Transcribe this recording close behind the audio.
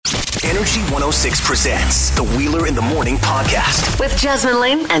Energy 106 presents the Wheeler in the Morning podcast with Jasmine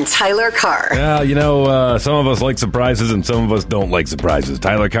Lane and Tyler Carr. Yeah, some of us like surprises and some of us don't like surprises.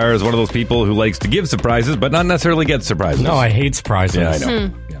 Tyler Carr is one of those people who likes to give surprises, but not necessarily get surprises. No, I hate surprises. Yeah, I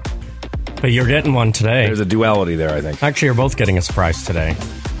know. Yeah. But you're getting one today. There's a duality there, I think. Actually, you're both getting a surprise today.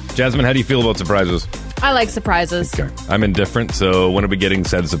 Jasmine, how do you feel about surprises? I like surprises. Okay. I'm indifferent, so when are we getting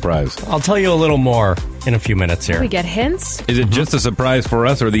said surprise? I'll tell you a little more in a few minutes here. We get hints? Is it just a surprise for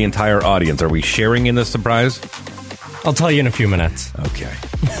us or the entire audience? Are we sharing in this surprise? I'll tell you in a few minutes. Okay.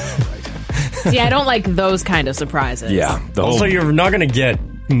 See, I don't like those kind of surprises. Yeah. Also, you're not going to get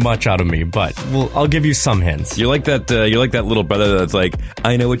much out of me, but I'll give you some hints. You're like that little brother that's like,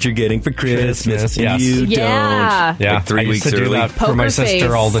 I know what you're getting for Christmas, and yes. you Yeah. don't. Like 3 weeks I used to early. do that for Poker my sister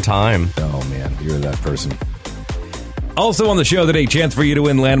face. all the time. Oh, man, you're that person. Also on the show today, chance for you to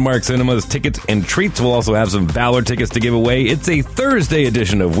win Landmark Cinemas tickets and treats. We'll also have some Valor tickets to give away. It's a Thursday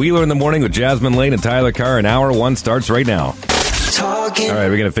edition of Wheeler in the Morning with Jasmine Lane and Tyler Carr, and Hour 1 starts right now. All right,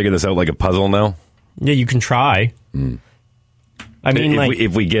 we're going to figure this out like a puzzle now? Yeah, you can try. I mean,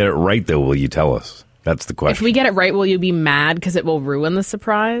 if we get it right, though, will you tell us? That's the question. If we get it right, will you be mad because it will ruin the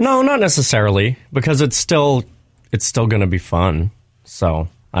surprise? no, not necessarily, because it's still going to be fun. So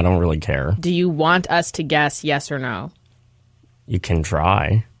I don't really care. Do you want us to guess yes or no? You can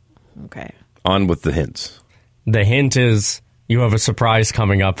try. Okay. On with the hints. The hint is you have a surprise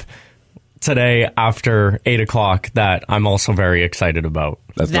coming up today after 8 o'clock that I'm also very excited about.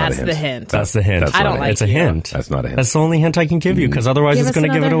 That's not a hint. the hint. That's the hint. That's not I don't like It's a you. hint. That's not a hint. That's the only hint I can give you, because otherwise Give it's us going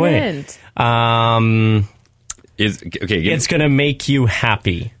to give it another away. hint. It's going to make you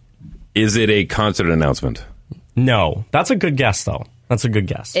happy. Is it a concert announcement? No. That's a good guess, though. That's a good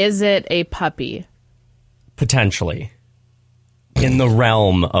guess. Is it a puppy? Potentially. In the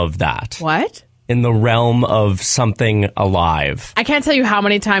realm of that. What? In the realm of something alive. I can't tell you how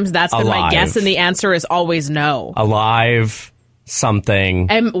many times that's been my Alive. guess, and the answer is always no. Alive,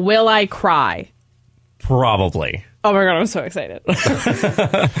 something. And will I cry? Probably. Oh my God, I'm so excited.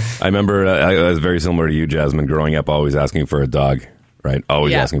 I remember I was very similar to you, Jasmine, growing up, always asking for a dog, right?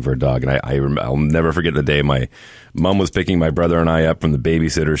 Always Yeah. asking for a dog. And I'll never forget the day my mom was picking my brother and I up from the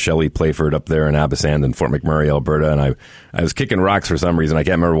babysitter, Shelley Playford, up there in Abasand in Fort McMurray, Alberta. And I was kicking rocks for some reason. I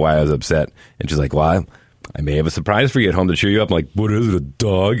can't remember why I was upset. And she's like, well, I may have a surprise for you at home to cheer you up. I'm like, what is it, a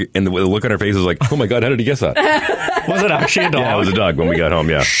dog? And the look on her face was like, oh my God, how did you guess that? Was it actually a dog? Yeah, it was a dog when we got home,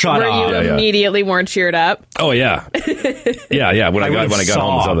 yeah. Shut Were up. you Yeah. immediately more cheered up? Oh, yeah. Yeah. When I got home and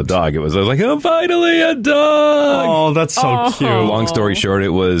saw the dog, I was like, oh, finally a dog. Oh, that's so cute. Long story short, it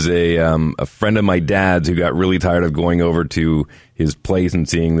was a friend of my dad's who got really tired of going over to his place and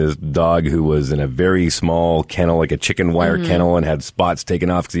seeing this dog who was in a very small kennel, like a chicken wire kennel, and had spots taken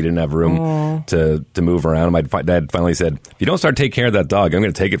off because he didn't have room to move around. My dad finally said, if you don't start taking care of that dog, I'm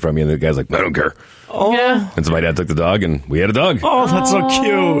going to take it from you. And the guy's like, I don't care. Oh. Yeah. And so my dad took the dog, and we had a dog. Oh, that's so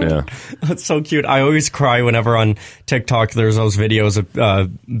cute. Yeah. That's so cute. I always cry whenever on TikTok there's those videos of,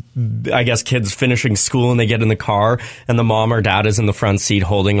 I guess, kids finishing school and they get in the car and the mom or dad is in the front seat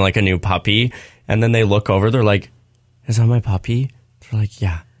holding like a new puppy. And then they look over, they're like, is that my puppy? They're like,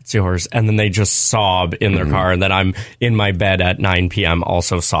 yeah, it's yours. And then they just sob in their car. And then I'm in my bed at 9 p.m.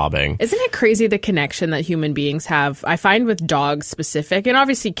 also sobbing. Isn't it crazy the connection that human beings have? I find with dogs specific, and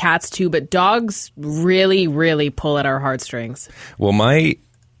obviously cats too, but dogs really, really pull at our heartstrings. Well, my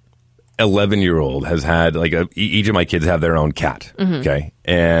 11-year-old has had, each of my kids have their own cat, okay?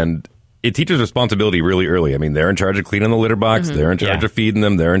 And it teaches responsibility really early. I mean, they're in charge of cleaning the litter box. They're in charge of feeding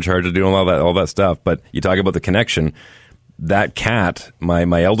them. They're in charge of doing all that stuff. But you talk about the connection. That cat,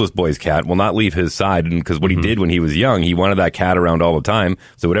 my eldest boy's cat, will not leave his side, because what he did when he was young, he wanted that cat around all the time.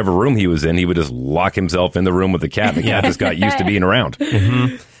 So whatever room he was in, he would just lock himself in the room with the cat. The cat just got used to being around.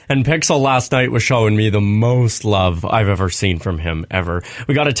 And Pixel last night was showing me the most love I've ever seen from him ever.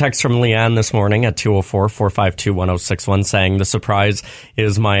 We got a text from Leanne this morning at 204-452-1061 saying the surprise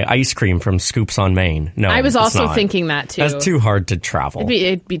is my ice cream from Scoops on Main. No, I was it's also not. thinking that too. That's too hard to travel.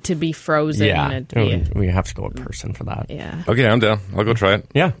 It'd be to be frozen. Yeah, It'd be, we have to go in person for that. yeah. Okay, I'm down. I'll go try it.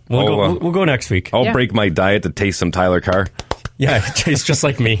 Yeah, we'll go next week. I'll Yeah. break my diet to taste some Tyler Carr. Yeah, it tastes just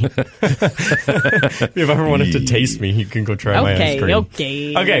like me. If you ever wanted to taste me, you can go try my ice cream.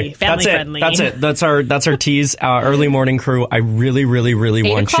 Okay. Family friendly. That's it. That's our tease. Early morning crew. I really, really, really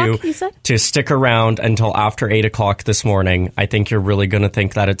 8 want o'clock, you said? to stick around until after 8 o'clock this morning. I think you're really going to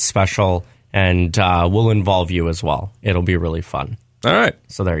think that it's special, and we'll involve you as well. It'll be really fun. All right.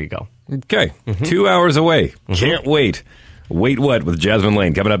 So there you go. Okay. 2 hours away. Can't wait. Wait what with Jasmine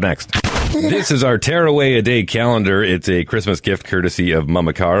Lane coming up next. This is our Tear Away a Day calendar. It's a Christmas gift courtesy of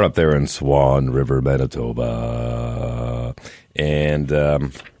Mama Carr up there in Swan River, Manitoba. And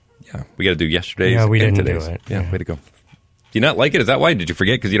Yeah, we got to do yesterday's. Yeah, we and didn't today's. do it. Yeah, Yeah. way to go. Do you not like it? Is that why? Did you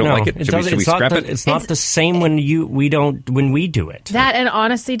forget because you don't like it? Should we scrap it? It's not the same when we do it. That, and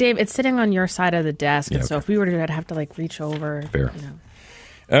honestly, Dave, it's sitting on your side of the desk. Yeah, And so okay. if we were to do it, I'd have to like reach over. Fair. You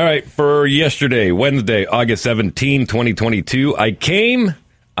know. All right, for yesterday, Wednesday, August 17, 2022, I came,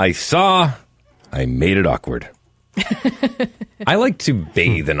 I saw, I made it awkward. I like to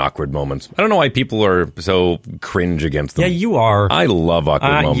bathe in awkward moments. I don't know why people are so cringe against them. Yeah, you are. I love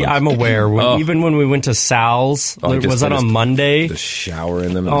awkward moments. Yeah, I'm aware. Even when we went to Sal's, was that on Monday? The shower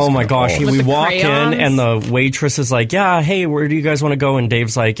in them. And Oh my gosh! With We the walk crayons? in and the waitress is like, "Yeah, hey, where do you guys want to go?" And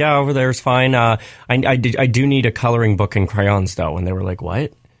Dave's like, "Yeah, over there's fine. I do need a coloring book and crayons though." And they were like,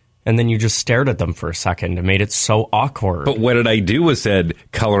 "What?" And then you just stared at them for a second and made it so awkward. But what did I do was said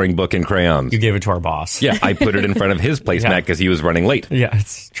coloring book and crayons. You gave it to our boss. Yeah, I put it in front of his placemat Yeah. because he was running late. Yeah,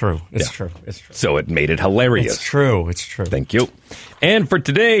 it's true. It's Yeah. true. It's true. So it made it hilarious. It's true. It's true. Thank you. And for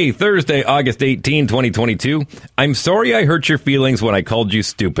today, Thursday, August 18, 2022, I'm sorry I hurt your feelings when I called you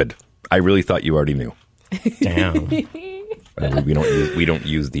stupid. I really thought you already knew. Damn. We don't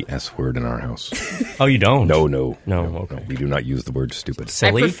use the S word in our house. Oh, you don't? No. Okay. We do not use the word stupid.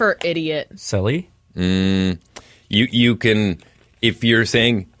 Silly? I prefer idiot. Silly? You can, if you're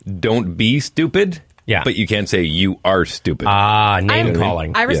saying don't be stupid, Yeah. but you can't say you are stupid. Name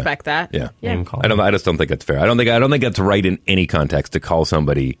calling. I respect that. Yeah. Name calling. I just don't think that's fair. I don't think that's right in any context to call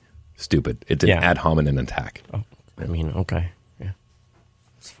somebody stupid. It's an Yeah. ad hominem attack. I mean, okay. Yeah.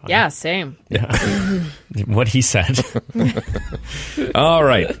 Yeah, same. What he said. All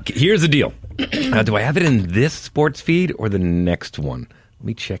right. Here's the deal. Now, do I have it in this sports feed or the next one? Let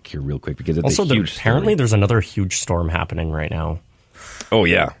me check here real quick because it's Also, a huge apparently story. there's another huge storm happening right now. Oh,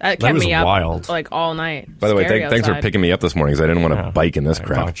 yeah. That kept was me up wild. like all night. By the way, Scary thanks for outside. picking me up this morning because I didn't want to bike in this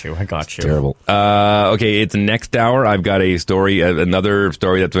crap. I got you. Terrible. Okay, it's next hour. I've got a story, another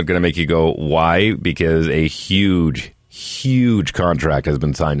story that's going to make you go, why? Because a huge contract has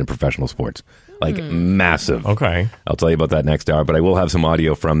been signed in professional sports. Like, massive. Okay. I'll tell you about that next hour, but I will have some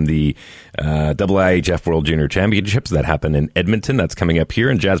audio from the IIHF World Junior Championships that happened in Edmonton. That's coming up here,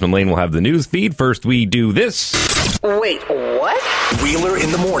 and Jasmine Lane will have the news feed. First, we do this. Wait, what? Wheeler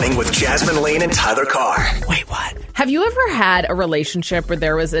in the Morning with Jasmine Lane and Tyler Carr. Wait, what? Have you ever had a relationship where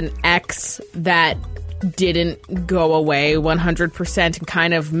there was an ex that didn't go away 100% and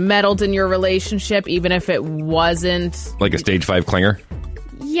kind of meddled in your relationship, even if it wasn't? Like a stage 5 clinger?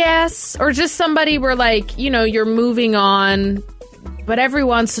 Yes. Or just somebody where, like, you know, you're moving on, but every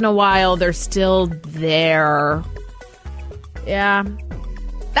once in a while they're still there. Yeah.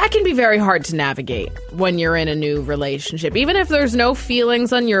 That can be very hard to navigate when you're in a new relationship, even if there's no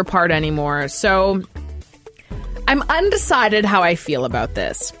feelings on your part anymore. So I'm undecided how I feel about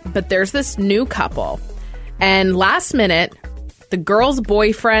this, but there's this new couple, and last minute, the girl's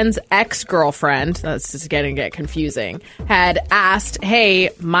boyfriend's ex-girlfriend, that's just going to get confusing, had asked, hey,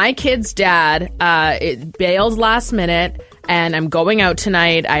 my kid's dad it bailed last minute, and I'm going out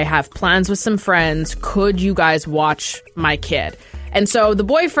tonight. I have plans with some friends. Could you guys watch my kid? And so the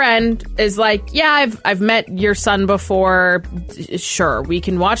boyfriend is like, yeah, I've met your son before. Sure, we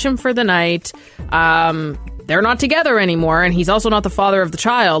can watch him for the night. They're not together anymore, and he's also not the father of the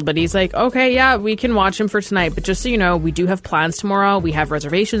child, but he's like, okay, yeah, we can watch him for tonight, but just so you know, we do have plans tomorrow. We have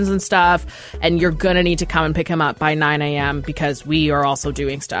reservations and stuff, and you're gonna need to come and pick him up by 9 a.m. because we are also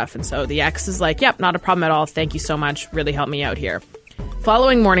doing stuff. And so the ex is like, yep, not a problem at all. Thank you so much. Really helped me out here.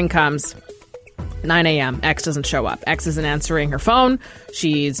 Following morning comes. 9 a.m. X doesn't show up. X isn't answering her phone.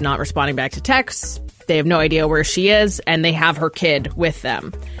 She's not responding back to texts. They have no idea where she is, and they have her kid with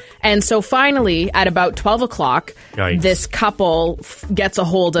them. And so finally, at about 12 o'clock, Yikes. this couple gets a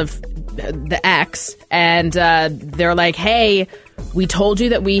hold of the ex, and they're like, hey, we told you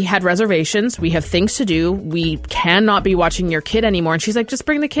that we had reservations. We have things to do. We cannot be watching your kid anymore. And she's like, just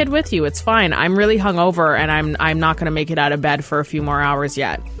bring the kid with you. It's fine. I'm really hungover, and I'm not going to make it out of bed for a few more hours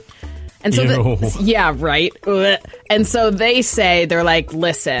yet. And so, yeah, right. Ugh. And so they say, they're like,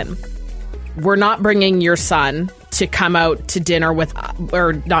 listen, we're not bringing your son to come out to dinner with,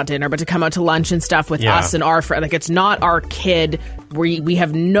 or not dinner, but to come out to lunch and stuff with us and our friend. Like, it's not our kid. We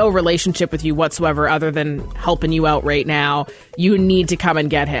have no relationship with you whatsoever other than helping you out right now. You need to come and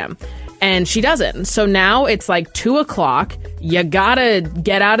get him. And she doesn't. So now it's like 2 o'clock. You gotta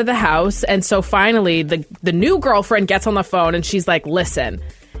get out of the house. And so finally, the new girlfriend gets on the phone and she's like, listen,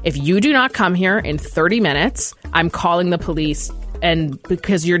 if you do not come here in 30 minutes, I'm calling the police, and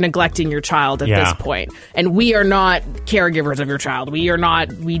because you're neglecting your child at this point. And we are not caregivers of your child.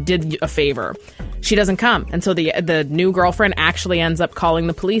 We did a favor. She doesn't come. And so the new girlfriend actually ends up calling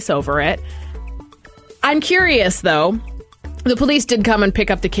the police over it. I'm curious, though, The police did come and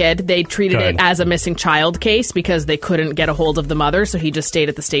pick up the kid. They treated Good. it as a missing child case because they couldn't get a hold of the mother, so he just stayed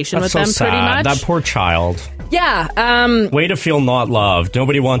at the station That's with so them pretty sad. much. That poor child. Yeah. Way to feel not loved.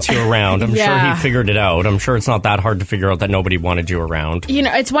 Nobody wants you around. I'm Yeah. sure he figured it out. I'm sure it's not that hard to figure out that nobody wanted you around. You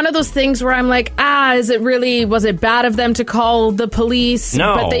know, it's one of those things where I'm like, was it bad of them to call the police?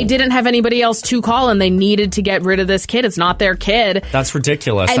 No. But they didn't have anybody else to call and they needed to get rid of this kid. It's not their kid. That's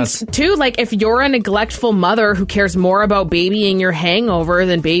ridiculous. And That's two, like, if you're a neglectful mother who cares more about babying your hangover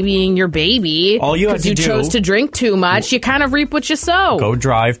than babying your baby, All you had 'cause to you do- chose to drink too much, you kind of reap what you sow. go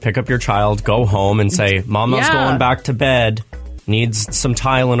drive, pick up your child, go home and say, Mama's Yeah. going back to bed, needs some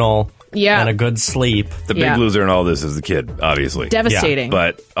Tylenol Yeah. and a good sleep. The big Yeah. loser in all this is the kid, obviously. Devastating.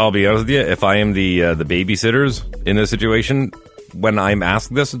 But I'll be honest with you, if I am the babysitters in this situation, when I'm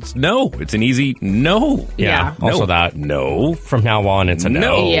asked this, it's no. It's an easy no. Yeah. No. Also that. No. From now on, it's a no.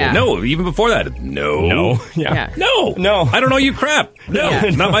 No. Yeah. No. Even before that, no. No. Yeah. Yeah. No. No. I don't know you crap. No. Yeah.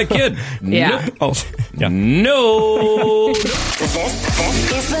 Not my kid. Yeah. Nope. Oh, yeah. No. This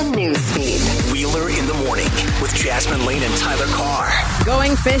is the news feed. Wheeler in the morning with Jasmine Lane and Tyler Carr.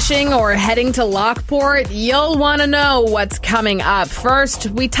 Going fishing or heading to Lockport, you'll want to know what's coming up. First,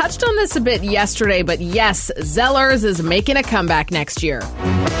 we touched on this a bit yesterday, but yes, Zellers is making a comeback next year.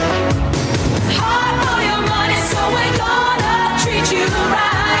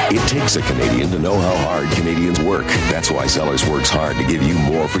 It takes a Canadian to know how hard Canadians work. That's why Zellers works hard to give you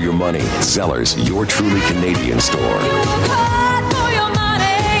more for your money. Zellers, your truly Canadian store.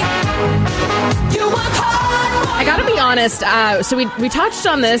 I gotta be honest, so we touched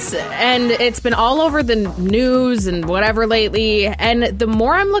on this, and it's been all over the news and whatever lately, and the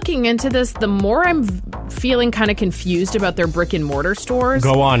more I'm looking into this, the more I'm feeling kind of confused about their brick and mortar stores.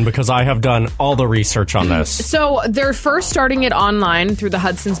 Go on, because I have done all the research on this. So they're first starting it online through the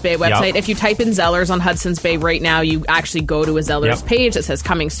Hudson's Bay website. Yep. If you type in Zellers on Hudson's Bay right now, you actually go to a Zellers Yep. page that says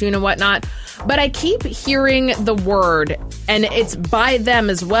coming soon and whatnot. But I keep hearing the word, and it's by them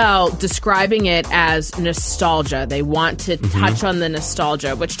as well, describing it as nostalgia. They want to touch on the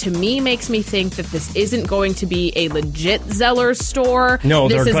nostalgia, which to me makes me think that this isn't going to be a legit Zellers store. No,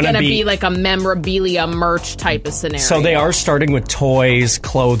 this they're is gonna going to be- be like a memorabilia merch type of scenario. So they are starting with toys,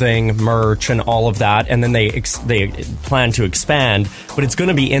 clothing, merch, and all of that, and then they plan to expand. But it's going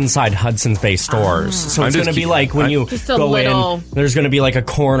to be inside Hudson's Bay stores. So I'm it's just going to be keep- like when I'm- you Just a go little- in, there's going to be like a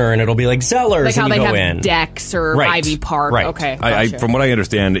corner, and it'll be like Zellers, like how and they you go have in. Decks or Right. Ivy Park. Right. Okay, I, gotcha. from what I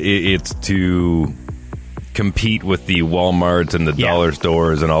understand, it's to compete with the Walmarts and the Yeah. dollar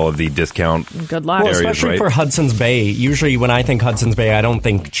stores and all of the discount Good luck. Well, areas, especially right? for Hudson's Bay. Usually, when I think Hudson's Bay, I don't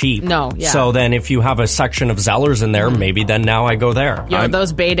think cheap. No, yeah. So then, if you have a section of Zellers in there, maybe then now I go there. Yo,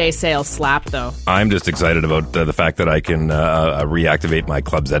 those Bay Day sales slap though. I'm just excited about the fact that I can reactivate my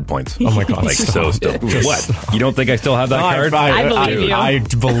Club Z points. Oh my God! Like, so still, what? You don't think I still have that No, card? I believe you. I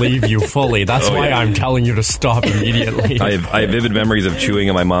believe you fully. That's Oh, why yeah. I'm telling you to stop immediately. I have vivid memories of chewing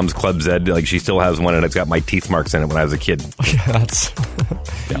on my mom's Club Z. Like, she still has one, and it's got my teeth marks in it when I was a kid. That's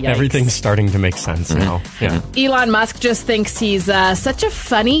Yikes. everything's starting to make sense now. Yeah. Elon Musk just thinks he's such a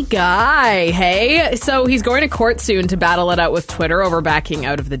funny guy, hey? So he's going to court soon to battle it out with Twitter over backing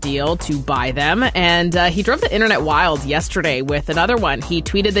out of the deal to buy them. And he drove the internet wild yesterday with another one. He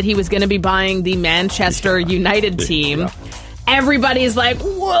tweeted that he was going to be buying the Manchester United team. Everybody's like,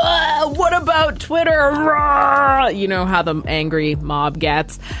 whoa, what about Twitter? Rah! You know how the angry mob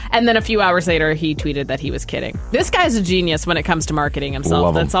gets. And then a few hours later, he tweeted that he was kidding. This guy's a genius when it comes to marketing himself.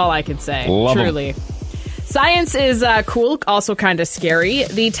 Love him. That's all I can say. Love him. Truly. Science is cool, also kind of scary.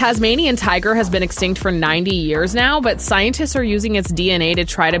 The Tasmanian tiger has been extinct for 90 years now, but scientists are using its DNA to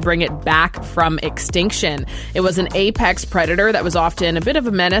try to bring it back from extinction. It was an apex predator that was often a bit of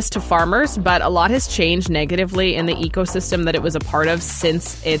a menace to farmers, but a lot has changed negatively in the ecosystem that it was a part of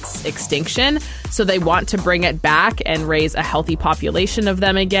since its extinction. So they want to bring it back and raise a healthy population of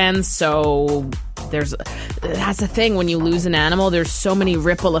them again. So that's the thing, when you lose an animal, there's so many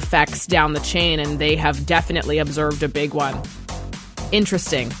ripple effects down the chain, and they have definitely observed a big one.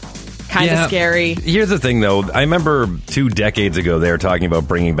 Interesting. Kind of Yeah. scary. Here's the thing, though. I remember 2 decades ago they were talking about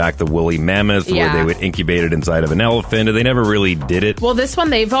bringing back the woolly mammoth, Yeah. where they would incubate it inside of an elephant, and they never really did it. Well, this one,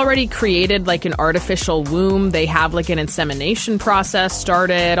 they've already created like an artificial womb. They have like an insemination process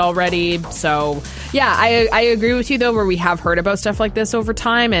started already. So, yeah, I agree with you, though, where we have heard about stuff like this over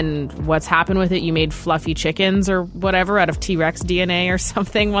time, and what's happened with it. You made fluffy chickens or whatever out of T-Rex DNA or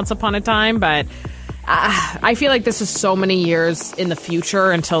something once upon a time, but I feel like this is so many years in the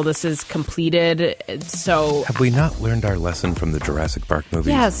future until this is completed. So, Have we not learned our lesson from the Jurassic Park movies?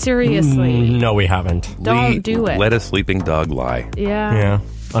 yeah, seriously. No, we haven't. Don't do it. Let a sleeping dog lie. Yeah. Yeah,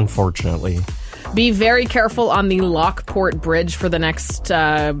 unfortunately. Be very careful on the Lockport Bridge for the next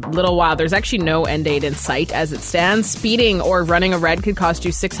little while. There's actually no end date in sight as it stands. Speeding or running a red could cost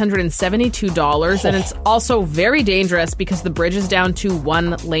you $672, and it's also very dangerous because the bridge is down to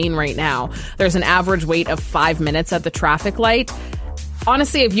one lane right now. There's an average wait of 5 minutes at the traffic light.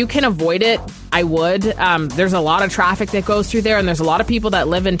 Honestly, if you can avoid it, I would. There's a lot of traffic that goes through there, and there's a lot of people that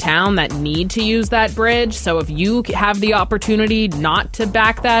live in town that need to use that bridge. So if you have the opportunity not to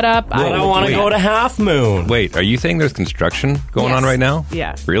back that up, I don't want to go to Half Moon. Wait, are you saying there's construction going on right now?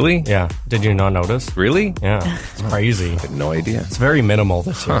 Yeah. Really? Yeah. Did you not notice? Really? Yeah. It's crazy. I had no idea. It's very minimal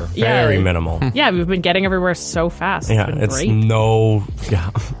this year. Very minimal. Yeah, we've been getting everywhere so fast. Yeah, it's it's been great. Yeah.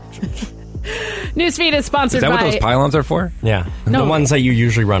 Newsfeed is sponsored Is that by... what those pylons are for? Yeah. No. The ones that you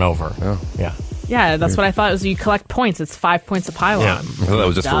usually run over. Oh. Yeah. Yeah, that's what I thought. It was you collect points. It's 5 points a pylon. Yeah. I thought that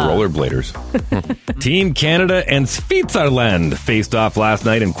was just for rollerbladers. Team Canada and Switzerland faced off last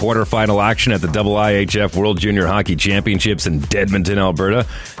night in quarterfinal action at the IIHF World Junior Hockey Championships in Edmonton, Alberta.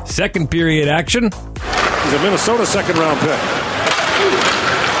 Second period action. He's a Minnesota second-round pick.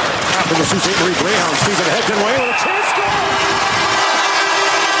 After the Sault Ste. Marie Greyhounds, Stephen Hedgen away with a chance goal.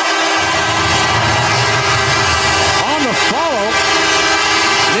 On the follow,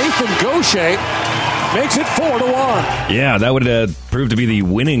 Nathan Gaucher makes it 4-1. Yeah, that would prove to be the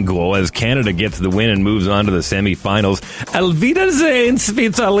winning goal as Canada gets the win and moves on to the semifinals. Auf Wiedersehen,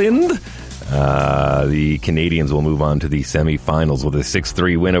 Switzerland. The Canadians will move on to the semifinals with a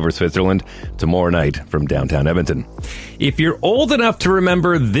 6-3 win over Switzerland tomorrow night from downtown Edmonton. If you're old enough to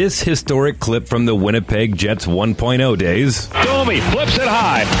remember this historic clip from the Winnipeg Jets 1.0 days. Domi flips it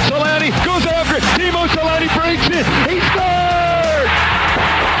high. Solani goes after it. Timo Solani breaks it. He scored!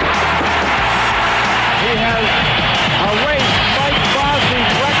 He has erased Mike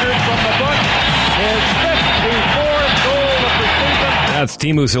Bosley's record from the book. His 54th goal of the season. That's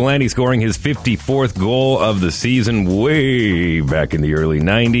Timo Solani scoring his 54th goal of the season way back in the early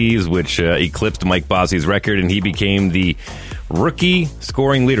 90s, which eclipsed Mike Bosley's record, and he became the rookie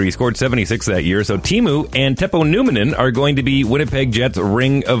scoring leader. He scored 76 that year. So Timo and Teppo Numminen are going to be Winnipeg Jets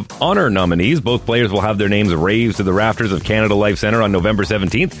Ring of Honor nominees. Both players will have their names raised to the rafters of Canada Life Centre on November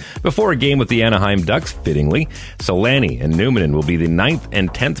 17th before a game with the Anaheim Ducks, fittingly. Solani and Numminen will be the 9th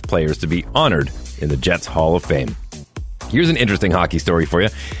and 10th players to be honored in the Jets Hall of Fame. Here's an interesting hockey story for you.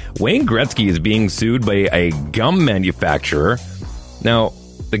 Wayne Gretzky is being sued by a gum manufacturer. Now,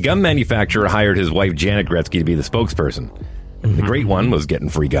 the gum manufacturer hired his wife, Janet Gretzky, to be the spokesperson. The great one was getting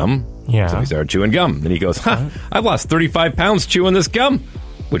free gum. Yeah. So he started chewing gum. And he goes, I've lost 35 pounds chewing this gum,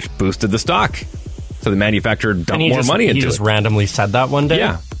 which boosted the stock. So the manufacturer dumped more money into it. He just randomly said that one day?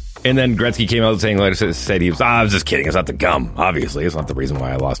 Yeah. And then Gretzky came out saying, like I said, he was, I was just kidding. It's not the gum. Obviously, it's not the reason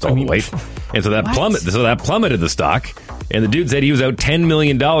why I lost all the weight. And so that plummeted the stock. And the dude said he was out $10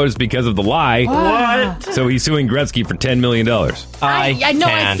 million because of the lie. What? So he's suing Gretzky for $10 million. I know.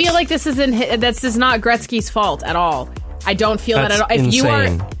 I feel like this is not Gretzky's fault at all. I don't feel that at all.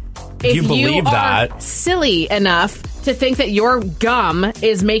 If you believe that, silly enough to think that your gum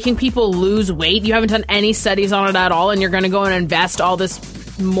is making people lose weight, you haven't done any studies on it at all, and you're going to go and invest all this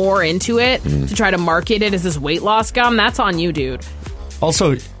more into it to try to market it as this weight loss gum, that's on you, dude.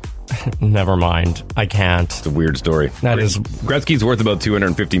 Also, never mind. I can't. It's a weird story. Gretzky's worth about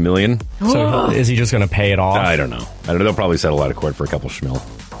 $250 million. So is he just going to pay it off? I don't know. They'll probably settle out of court for a couple schmil.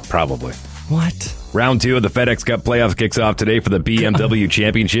 Probably. What? Round 2 of the FedEx Cup playoffs kicks off today for the BMW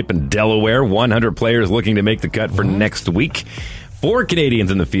Championship in Delaware. 100 players looking to make the cut for next week. 4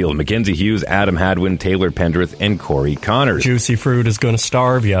 Canadians in the field: Mackenzie Hughes, Adam Hadwin, Taylor Pendrith, and Corey Connors. Juicy fruit is going to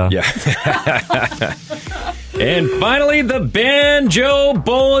starve you. Yeah. And finally, the Banjo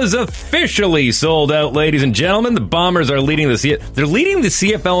Bowl is officially sold out, ladies and gentlemen. The Bombers are leading the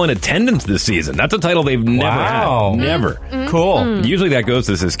CFL in attendance this season. That's a title they've never had. Never. Cool. Usually that goes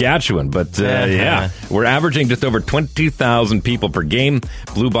to Saskatchewan, but we're averaging just over 20,000 people per game.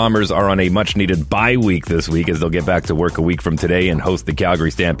 Blue Bombers are on a much-needed bye week this week as they'll get back to work a week from today and host the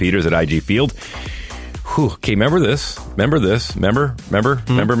Calgary Stampeders at IG Field. Okay, remember this? Remember?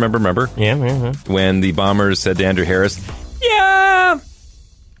 Yeah. When the Bombers said to Andrew Harris, "Yeah,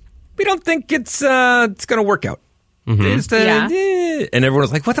 we don't think it's going to work out." And everyone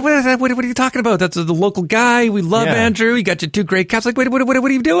was like, "What are you talking about? That's the local guy. We love Andrew. He got you 2 great caps." Like, what are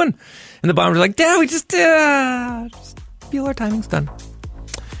you doing? And the Bombers were like, "Yeah, we just feel our timing's done."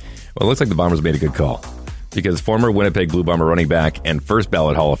 Well, it looks like the Bombers made a good call, because former Winnipeg Blue Bomber running back and first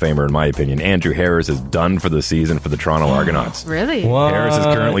ballot Hall of Famer, in my opinion, Andrew Harris, is done for the season for the Toronto Argonauts. Really? What? Harris is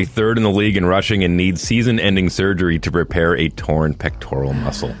currently 3rd in the league in rushing and needs season-ending surgery to repair a torn pectoral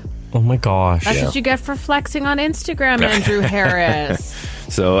muscle. Oh my gosh. That's what you get for flexing on Instagram, Andrew Harris.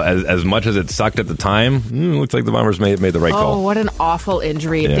 So as much as it sucked at the time, looks like the Bombers may have made the right Oh, call. what an awful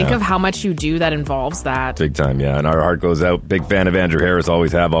injury. Yeah. Think of how much you do that involves that. Big time, yeah. And our heart goes out. Big fan of Andrew Harris.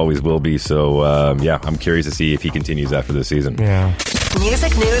 Always have, always will be. So, I'm curious to see if he continues after this season. Yeah.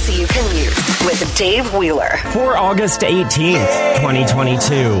 Music news you can use with Dave Wheeler. For August 18th,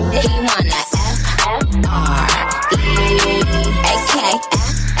 2022.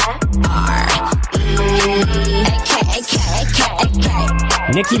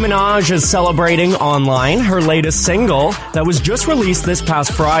 Nicki Minaj is celebrating online. Her latest single that was just released this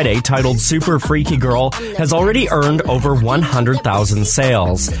past Friday, titled Super Freaky Girl, has already earned over 100,000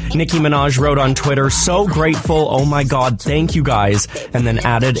 sales. Nicki Minaj wrote on Twitter, "So grateful, oh my god, thank you guys," and then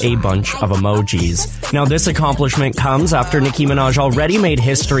added a bunch of emojis. Now this accomplishment comes after Nicki Minaj already made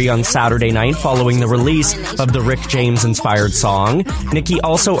history on Saturday night following the release of the Rick James inspired song. Nicki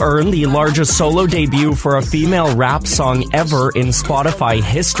also earned the largest solo debut for a female rap song ever in Spotify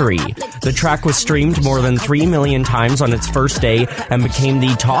history. The track was streamed more than 3 million times on its first day and became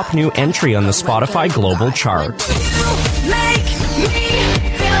the top new entry on the Spotify Global chart.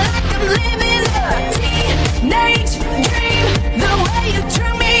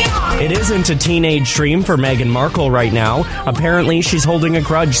 It isn't a teenage dream for Meghan Markle right now. Apparently, she's holding a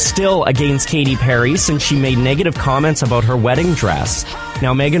grudge still against Katy Perry since she made negative comments about her wedding dress.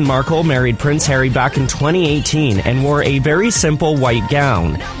 Now, Meghan Markle married Prince Harry back in 2018 and wore a very simple white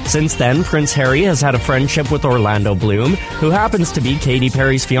gown. Since then, Prince Harry has had a friendship with Orlando Bloom, who happens to be Katy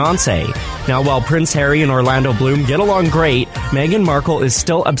Perry's fiancé. Now, while Prince Harry and Orlando Bloom get along great, Meghan Markle is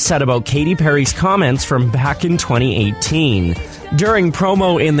still upset about Katy Perry's comments from back in 2018. During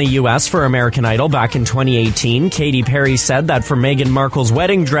promo in the U.S. for American Idol back in 2018, Katy Perry said that for Meghan Markle's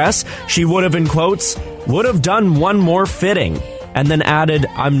wedding dress, she would have, in quotes, would have done one more fitting, and then added,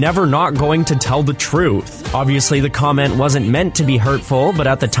 "I'm never not going to tell the truth." Obviously, the comment wasn't meant to be hurtful, but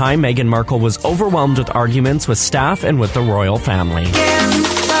at the time, Meghan Markle was overwhelmed with arguments with staff and with the royal family.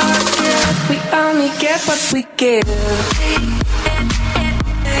 We only get what we give.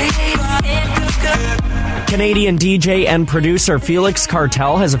 Canadian DJ and producer Felix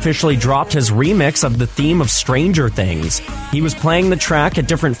Cartel has officially dropped his remix of the theme of Stranger Things. He was playing the track at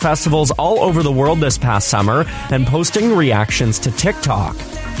different festivals all over the world this past summer and posting reactions to TikTok.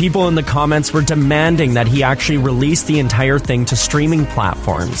 People in the comments were demanding that he actually release the entire thing to streaming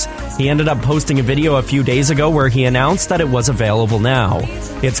platforms. He ended up posting a video a few days ago where he announced that it was available now.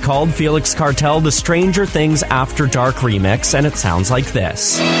 It's called Felix Cartel, the Stranger Things After Dark remix, and it sounds like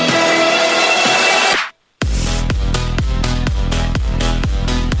this.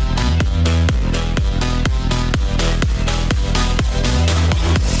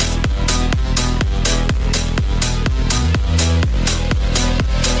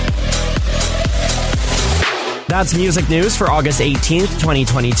 That's music news for August 18th,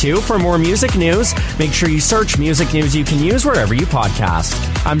 2022. For more music news, make sure you search Music News You Can Use wherever you podcast.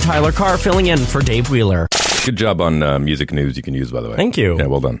 I'm Tyler Carr, filling in for Dave Wheeler. Good job on music news you can use, by the way. Thank you. Yeah,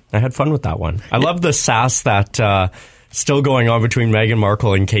 well done. I had fun with that one. I love the sass that still going on between Meghan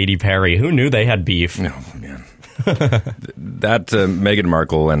Markle and Katy Perry. Who knew they had beef? Oh, man. That Meghan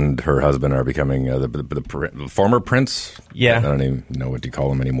Markle and her husband are becoming the former prince. Yeah. I don't even know what you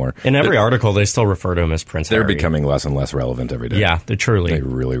call him anymore. In every article, they still refer to him as Prince They're Harry. becoming less and less relevant every day. Yeah, they truly. They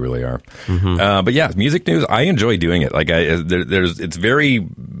really, really are. Mm-hmm. But yeah, music news, I enjoy doing it. Like, it's very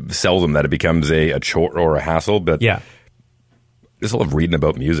seldom that it becomes a chore or a hassle, but yeah. I just love reading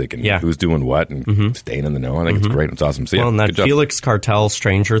about music and who's doing what and staying in the know. I think it's great. It's awesome. So, yeah, well, and that good job. Felix Cartel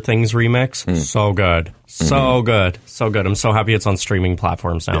Stranger Things remix, so good. So good. So good. I'm so happy it's on streaming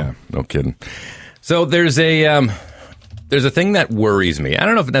platforms now. Yeah, no kidding. So there's a thing that worries me. I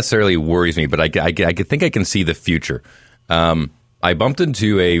don't know if it necessarily worries me, but I think I can see the future. I bumped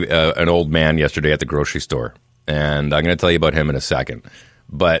into an old man yesterday at the grocery store, and I'm going to tell you about him in a second.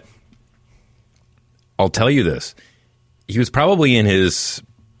 But I'll tell you this. He was probably in his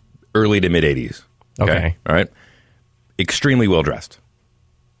early to mid 80s. Okay. All right. Extremely well dressed.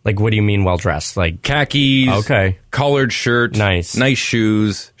 Like, what do you mean well dressed? Like khakis. Okay. Collared shirt. Nice. Nice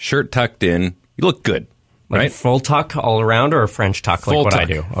shoes. Shirt tucked in. You look good. Like right? Full tuck all around or a French tuck full like what tuck. I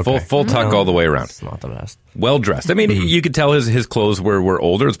do? Okay. Full tuck all the way around. It's not the best. Well dressed. I mean, you could tell his clothes were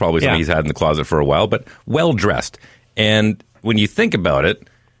older. It's probably something he's had in the closet for a while, but well dressed. And when you think about it,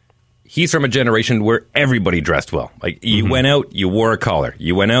 he's from a generation where everybody dressed well. Like, you went out, you wore a collar.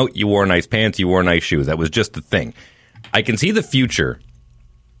 You went out, you wore nice pants, you wore nice shoes. That was just the thing. I can see the future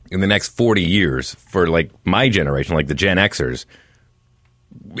in the next 40 years for, like, my generation, like the Gen Xers.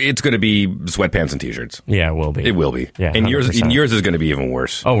 it's going to be sweatpants and T-shirts. Yeah, it will be. It will be. Yeah, and yours 100%. is going to be even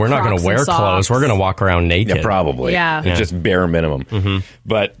worse. Oh, we're not going Crocs to wear and socks. clothes. We're going to walk around naked. Yeah, probably. Yeah. It's just bare minimum. Mm-hmm.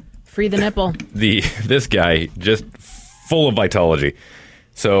 But Free the nipple. this guy just full of vitology.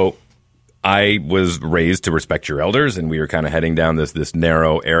 So I was raised to respect your elders, and we were kind of heading down this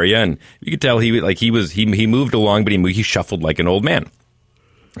narrow area, and you could tell he moved along, but he shuffled like an old man.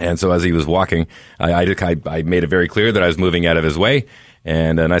 And so as he was walking, I made it very clear that I was moving out of his way.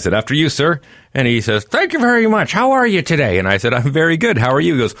 And I said, "After you, sir." And he says, "Thank you very much. How are you today?" And I said, "I'm very good. How are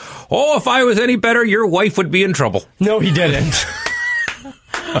you?" He goes, "Oh, if I was any better, your wife would be in trouble." No, he didn't.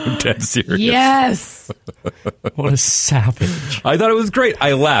 I'm dead serious. Yes. What a savage. I thought it was great.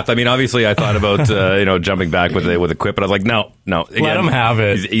 I laughed. I mean, obviously, I thought about jumping back with a quip, but I was like, no. Again, Let him have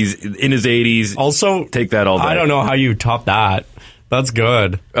it. He's in his 80s. Also, take that all day. I don't know how you top that. That's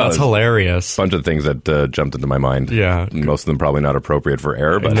good. That's hilarious. Bunch of things that jumped into my mind. Yeah. Most of them probably not appropriate for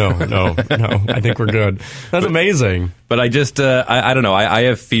air, but No. I think we're good. That's amazing. But I just, I don't know. I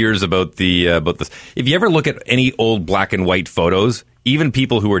have fears about about this. If you ever look at any old black and white photos, even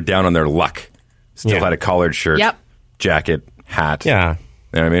people who were down on their luck still had a collared shirt, jacket, hat. Yeah.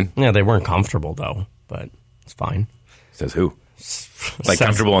 You know what I mean? Yeah, they weren't comfortable, though, but it's fine. Says who? Like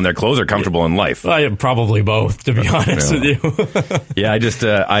comfortable in their clothes or comfortable in life? Probably both, to be honest with you. Yeah, I just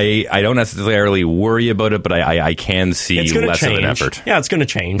I don't necessarily worry about it, but I can see less change. of an effort. Yeah, it's going to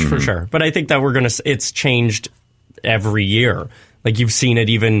change for sure. But I think that it's changed every year. Like you've seen it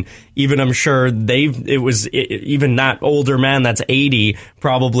even I'm sure even that older man that's 80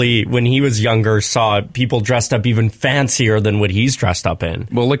 probably when he was younger saw people dressed up even fancier than what he's dressed up in.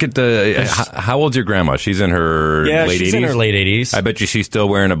 Well, look at how old's your grandma? She's in her late 80s? She's in her late 80s. I bet you she's still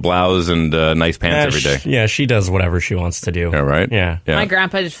wearing a blouse and nice pants every day. Yeah, she does whatever she wants to do. Yeah, right? Yeah. My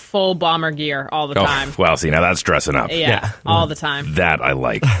grandpa is full bomber gear all the time. Well, see, now that's dressing up. Yeah, all the time. That I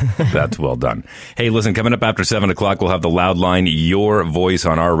like. That's well done. Hey, listen, coming up after 7 o'clock, we'll have the Loud Line, your voice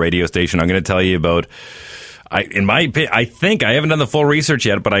on our radio station. I'm going to tell you about, in my opinion, I think, I haven't done the full research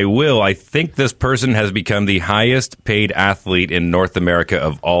yet, but I will. I think this person has become the highest paid athlete in North America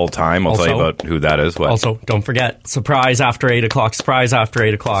of all time. I'll tell you about who that is. What? Also, don't forget, surprise after 8 o'clock. Surprise after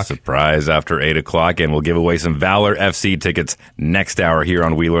 8 o'clock. Surprise after 8 o'clock. And we'll give away some Valor FC tickets next hour here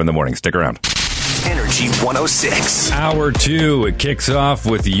on Wheeler in the Morning. Stick around. Energy 106. Hour 2, it kicks off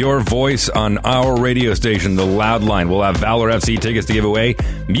with your voice on our radio station, The Loud Line. We'll have Valor FC tickets to give away,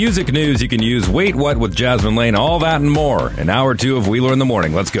 music news you can use, Wait What with Jasmine Lane, all that and more in Hour 2 of Wheeler in the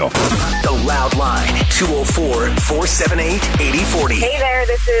Morning. Let's go. The Loud Line, 204-478-8040. Hey there,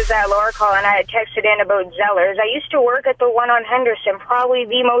 this is Laura calling. I had texted in about Zellers. I used to work at the one on Henderson, probably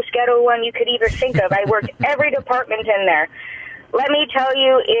the most ghetto one you could even think of. I worked every department in there. Let me tell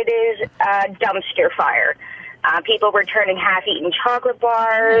you, it is a dumpster fire. People were turning half-eaten chocolate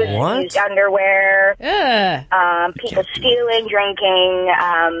bars, used underwear, people stealing, drinking,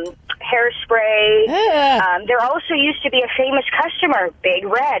 hairspray. There also used to be a famous customer, Big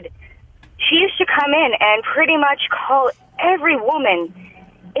Red. She used to come in and pretty much call every woman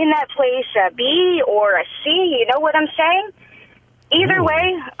in that place a B or a C. You know what I'm saying? Either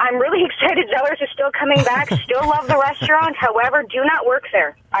way, I'm really excited Zellers is still coming back. Still love the restaurant. However, do not work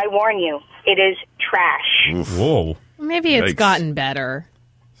there. I warn you, it is trash. Whoa. Maybe it's gotten better.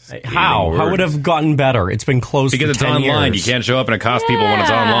 How? How would it have gotten better? It's been closed because for 10 it's online. years. You can't show up and accost people when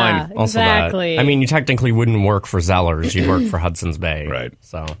it's online. Also exactly. that. I mean, you technically wouldn't work for Zellers. You'd work for Hudson's Bay. Right.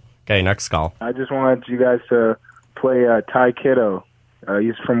 So, okay, next call. I just wanted you guys to play Ty Kiddo.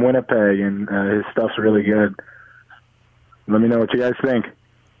 He's from Winnipeg, and his stuff's really good. Let me know what you guys think.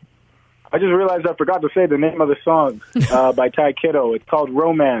 I just realized I forgot to say the name of the song by Ty Kiddo. It's called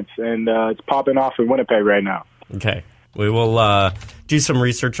Romance, and it's popping off in Winnipeg right now. Okay. We will do some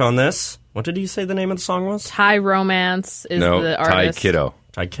research on this. What did you say the name of the song was? Ty Romance is the artist. Ty Kiddo.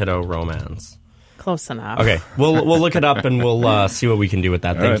 Ty Kiddo Romance. Close enough. Okay. We'll look it up, and we'll see what we can do with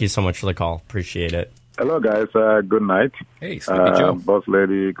that. Thank right. you so much for the call. Appreciate it. Hello, guys. Good night. Hey, Sleepy Joe. Boss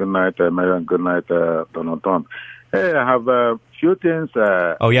Lady, good night. Marion, good night. Donald Trump. Hey, I have a few things.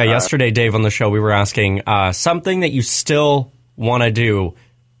 Yesterday, Dave, on the show, we were asking something that you still want to do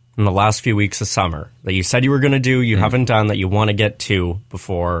in the last few weeks of summer that you said you were going to do, you haven't done, that you want to get to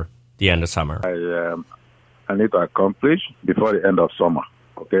before the end of summer. I need to accomplish before the end of summer.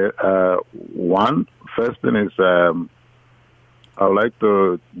 Okay. First thing is I would like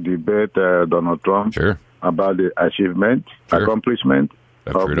to debate Donald Trump about the accomplishment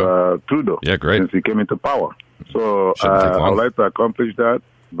of Trudeau since he came into power. So I would like to accomplish that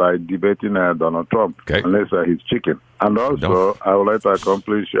by debating Donald Trump, unless he's chicken. And also, I would like to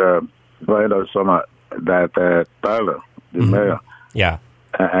accomplish by the end of summer that Tyler, the mayor,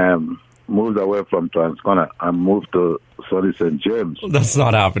 moved away from Transcona and moved to Surrey St. James. That's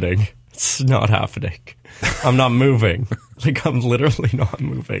not happening. It's not happening. I'm not moving. Like, I'm literally not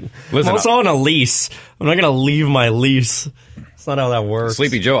moving. Listen, I'm also on a lease. I'm not going to leave my lease. That's not how that works.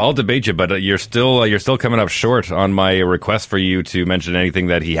 Sleepy Joe, I'll debate you, but you're still coming up short on my request for you to mention anything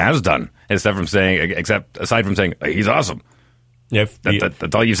that he has done, aside from saying he's awesome. Yeah,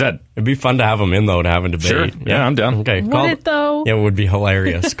 that's all you said. It'd be fun to have him in, though, to have a debate. Sure. Yeah, I'm down. Okay. Would it, though? Yeah, it would be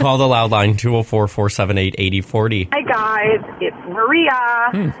hilarious. Call the loud line, 204-478-8040. Hi, guys. It's Maria.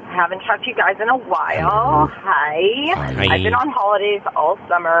 Haven't talked to you guys in a while. Hi. I've been on holidays all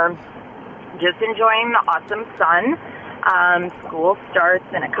summer, just enjoying the awesome sun. School starts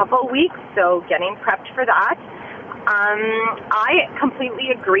in a couple of weeks, so getting prepped for that. I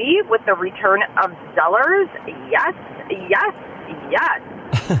completely agree with the return of Zellers. Yes.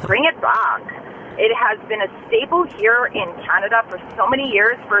 Bring it back. It has been a staple here in Canada for so many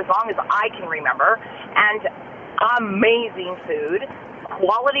years, for as long as I can remember, and amazing food.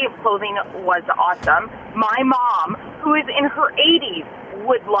 Quality of clothing was awesome. My mom, who is in her 80s,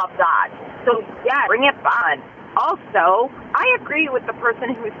 would love that. So, yeah, bring it back. Also, I agree with the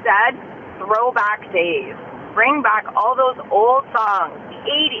person who said throwback days. Bring back all those old songs, the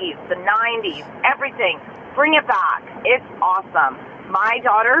 80s, the 90s, everything. Bring it back. It's awesome. My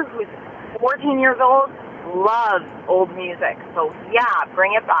daughter, who's 14 years old, loves old music. So, yeah,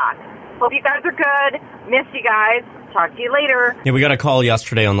 bring it back. Hope you guys are good. Miss you guys. Talk to you later. Yeah, we got a call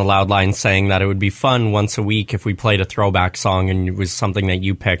yesterday on the loud line saying that it would be fun once a week if we played a throwback song and it was something that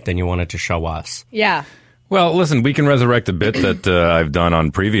you picked and you wanted to show us. Yeah. Well, listen, we can resurrect a bit that I've done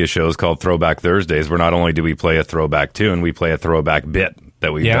on previous shows called Throwback Thursdays, where not only do we play a throwback tune, we play a throwback bit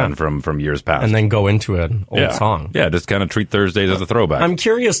that we've done from years past. And then go into an old song. Yeah, just kind of treat Thursdays as a throwback. I'm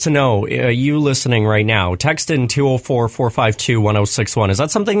curious to know, you listening right now, text in 204-452-1061. Is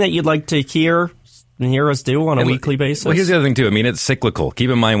that something that you'd like to hear us do on a weekly basis? Well, here's the other thing, too. I mean, it's cyclical.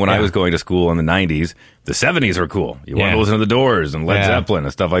 Keep in mind, when I was going to school in the 90s, the 70s were cool. You wanted to listen to The Doors and Led Zeppelin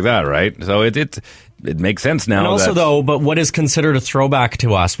and stuff like that, right? So it makes sense now. And also, though, but what is considered a throwback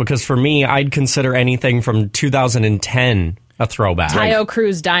to us? Because for me, I'd consider anything from 2010 a throwback. Tayo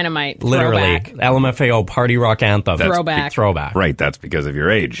Cruz Dynamite. Literally. Throwback. LMFAO Party Rock Anthem. Throwback. Throwback. Right, that's because of your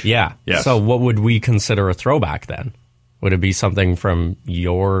age. Yeah. Yes. So what would we consider a throwback then? Would it be something from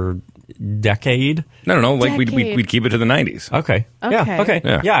your decade? No. Like we'd keep it to the 90s. Okay. Yeah. Okay.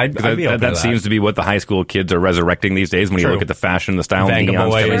 Yeah. I'd be okay with that seems to be what the high school kids are resurrecting these days. When you look at the fashion, the style, Vanga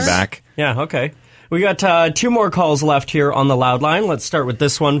neons Boys. coming back. Yeah. Okay. We got 2 more calls left here on the loud line. Let's start with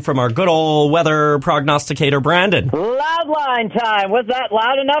this one from our good old weather prognosticator, Brandon. Loud line time. Was that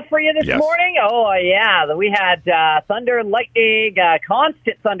loud enough for you this morning? Oh, yeah. We had thunder and lightning,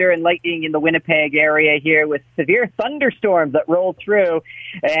 constant thunder and lightning in the Winnipeg area here with severe thunderstorms that rolled through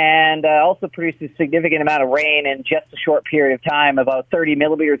and also produced a significant amount of rain in just a short period of time, about 30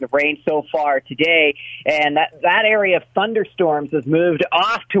 millimeters of rain so far today. And that area of thunderstorms has moved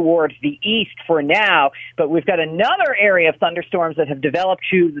off towards the east for now. But we've got another area of thunderstorms that have developed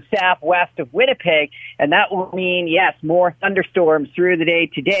to the southwest of Winnipeg, and that will mean, yes, more thunderstorms through the day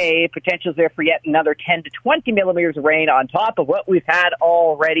today. Potential there for yet another 10 to 20 millimeters of rain on top of what we've had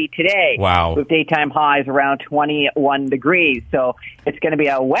already today. Wow. With daytime highs around 21 degrees. So it's going to be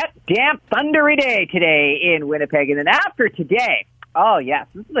a wet, damp, thundery day today in Winnipeg. And then after today, oh, yes,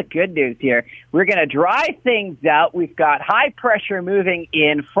 this is the good news here. We're going to dry things out. We've got high pressure moving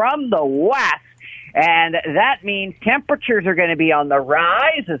in from the west. And that means temperatures are going to be on the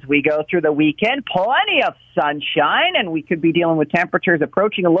rise as we go through the weekend. Plenty of sunshine, and we could be dealing with temperatures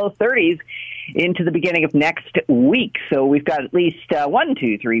approaching the low 30s into the beginning of next week. So we've got at least 1,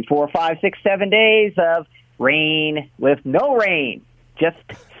 2, 3, 4, 5, 6, 7 days of rain with no rain, just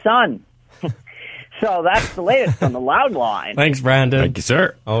sun. So that's the latest on the loud line. Thanks, Brandon. Thank you,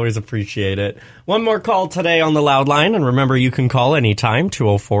 sir. Always appreciate it. One more call today on the loud line, and remember, you can call anytime,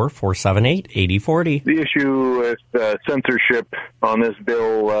 204-478-8040. The issue with censorship on this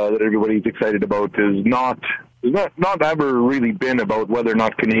bill that everybody's excited about is not ever really been about whether or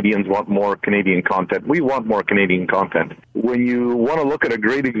not Canadians want more Canadian content. We want more Canadian content. When you want to look at a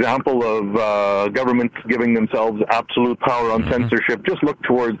great example of governments giving themselves absolute power on censorship, just look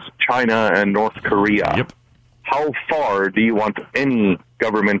towards China and North Korea. Yep. How far do you want any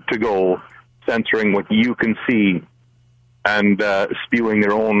government to go censoring what you can see and spewing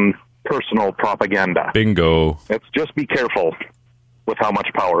their own personal propaganda? Bingo. Let's just be careful. with how much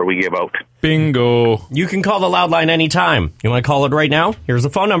power we give out. Bingo. You can call the Loud Line anytime. You want to call it right now? Here's the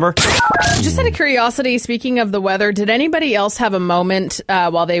phone number. Just out of curiosity, speaking of the weather, did anybody else have a moment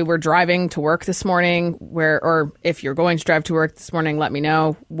while they were driving to work this morning where, or if you're going to drive to work this morning, let me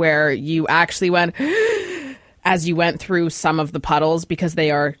know, where you actually went as you went through some of the puddles because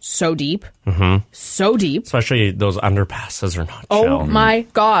they are so deep. Mm-hmm. So deep. Especially those underpasses are not Oh chill. my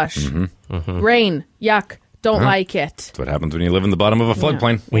gosh. Rain. Yuck. Don't like it. That's what happens when you live in the bottom of a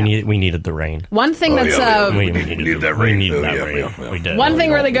floodplain. We needed the rain. One thing We that's needed that rain. We did. one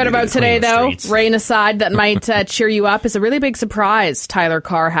thing really good about today, the though, streets. rain aside, that might cheer you up, is a really big surprise Tyler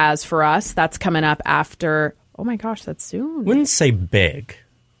Carr has for us. That's coming up after. Oh my gosh, that's soon. Wouldn't say big,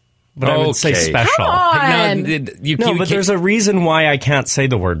 but I would say Okay. special. Come on. No, but there's a reason why I can't say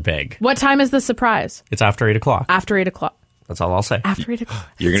the word big. What time is the surprise? It's after 8 o'clock. After 8 o'clock. That's all I'll say. After 8 o'clock.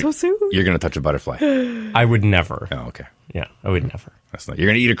 You're That's gonna, so soon. You're going to touch a butterfly. I would never. Oh, okay. Yeah, I would never. That's not. You're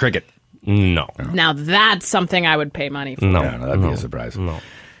going to eat a cricket. No. Now that's something I would pay money for. Yeah, no, that'd be a surprise. No.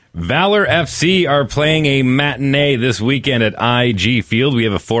 Valor FC are playing a matinee this weekend at IG Field. We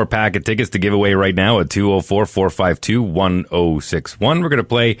have a 4-pack of tickets to give away right now at 204-452-1061. We're going to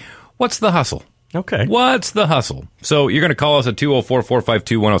play What's the Hustle? Okay. What's the hustle? So you're going to call us at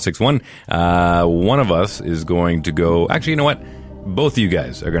 204-452-1061. One of us is going to go. Actually, you know what? Both of you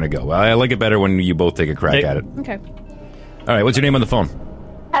guys are going to go. I like it better when you both take a crack at it. Okay. All right. What's your name on the phone?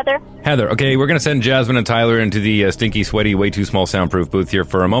 Heather. Heather. Okay, we're going to send Jasmine and Tyler into the stinky, sweaty, way too small soundproof booth here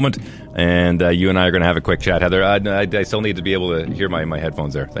for a moment. And you and I are going to have a quick chat. Heather, I still need to be able to hear my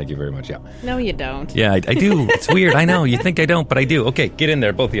headphones there. Thank you very much. Yeah. No, you don't. Yeah, I do. It's weird. I know. You think I don't, but I do. Okay, get in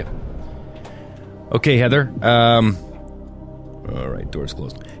there, both of you. Okay, Heather. All right, door's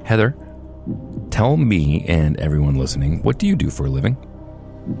closed. Heather, tell me and everyone listening, what do you do for a living?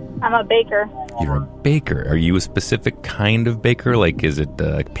 I'm a baker. You're a baker. Are you a specific kind of baker? Like, is it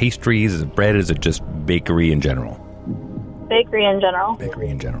pastries? Is it bread? Is it just bakery in general? Bakery in general. Bakery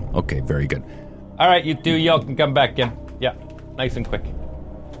in general. Okay, very good. All right, you two, y'all can come back in. Yeah, nice and quick.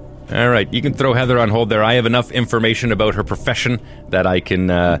 All right, you can throw Heather on hold there. I have enough information about her profession that I can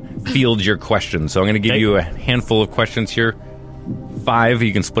field your questions. So I'm going to give you a handful of questions here. 5.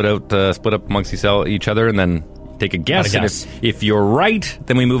 You can split up amongst each other, and then take a guess. And if you're right,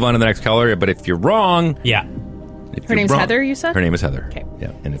 then we move on to the next caller. But if you're wrong, Her name's Heather, you said? Her name is Heather. Okay.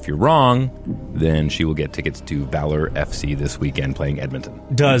 Yeah, and if you're wrong, then she will get tickets to Valor FC this weekend playing Edmonton.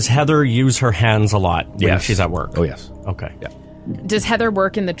 Does Heather use her hands a lot when Yes. she's at work? Oh yes. Okay. Yeah. Does Heather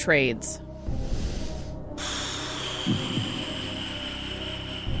work in the trades?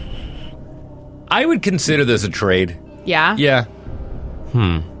 I would consider this a trade. Yeah? Yeah.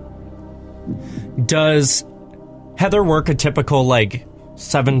 Does Heather work a typical,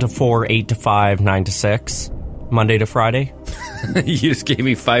 7 to 4, 8 to 5, 9 to 6, Monday to Friday? You just gave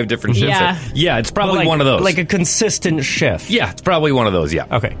me 5 different shifts. Yeah. Yeah, it's probably one of those. Like a consistent shift. Yeah, it's probably one of those, yeah.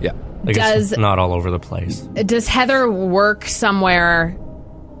 Okay. Yeah. Like Does- it's not all over the place. Does Heather work somewhere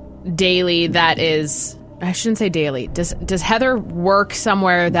daily that is... I shouldn't say daily. Does Heather work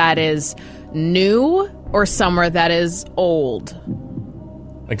somewhere that is new or somewhere that is old?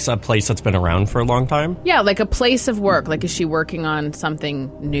 Like a place that's been around for a long time? Yeah, like a place of work. Like, is she working on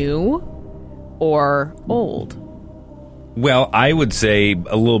something new or old? Well, I would say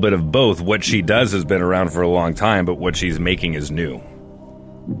a little bit of both. What she does has been around for a long time, but what she's making is new.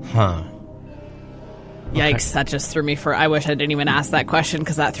 Huh. Yikes, that just threw me for... I wish I didn't even ask that question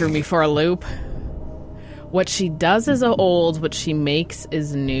because that threw me for a loop. What she does is old, what she makes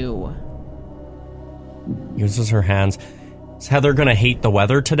is new. Uses her hands. Is Heather going to hate the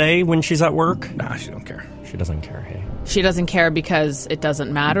weather today when she's at work? Nah, she don't care. She doesn't care, hey? She doesn't care because it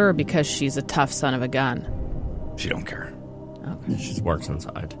doesn't matter or because she's a tough son of a gun? She don't care. Okay. She just works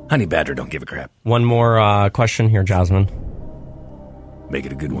inside. Honey Badger don't give a crap. One more question here, Jasmine. Make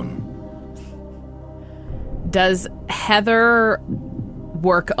it a good one. Does Heather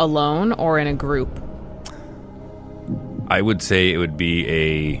work alone or in a group? I would say it would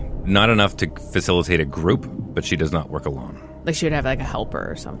be not enough to facilitate a group, but she does not work alone. Like she would have like a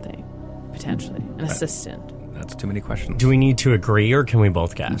helper or something, potentially. An assistant. That's too many questions. Do we need to agree or can we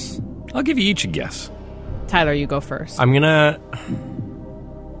both guess? I'll give you each a guess. Tyler, you go first. I'm going to...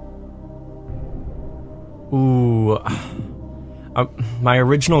 Ooh... my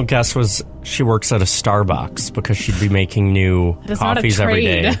original guess was she works at a Starbucks because she'd be making new coffees every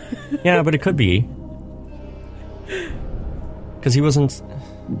day. Yeah, but it could be. Because he wasn't...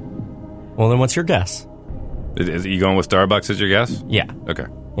 Well, then what's your guess? Is you going with Starbucks as your guess? Yeah. Okay.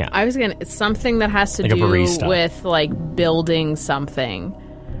 Yeah. I was going to... Something that has to Like a do barista. with, like, building something.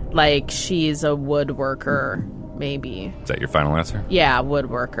 Like, she's a woodworker, maybe. Is that your final answer? Yeah,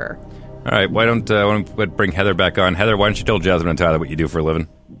 woodworker. All right, why don't we bring Heather back on? Heather, why don't you tell Jasmine and Tyler what you do for a living?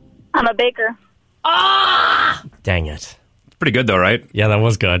 I'm a baker. Ah! Dang it. Pretty good, though, right? Yeah, that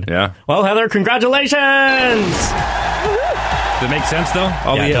was good. Yeah. Well, Heather, congratulations! Does it make sense, though?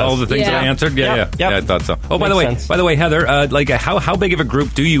 All the things that I answered? Yeah, I thought so. Oh, by the way, Heather, how big of a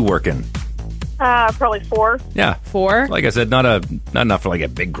group do you work in? Probably 4. Yeah. 4? Like I said, not enough for like a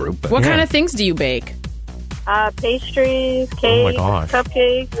big group. But What kind of things do you bake? Pastries, cakes,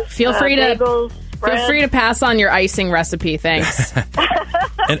 cupcakes. Feel free to bagels, bread. Feel free to pass on your icing recipe. Thanks.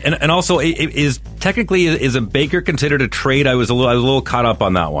 and also, is a baker considered a trade? I was a little caught up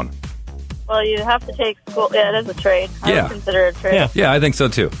on that one. Well, you have to take school. Yeah, it is a trade. I would consider it a trade. Yeah, I think so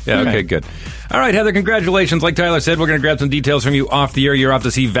too. Yeah, okay, good. All right, Heather, congratulations. Like Tyler said, we're going to grab some details from you off the air. You're off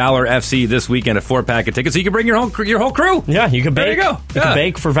to see Valor FC this weekend, a 4-pack of tickets, so you can bring your whole crew. Yeah, you can bake. There you go. You can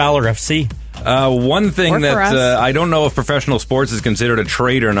bake for Valor FC. One thing that I don't know if professional sports is considered a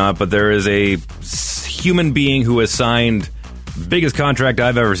trade or not, but there is a human being who has signed the biggest contract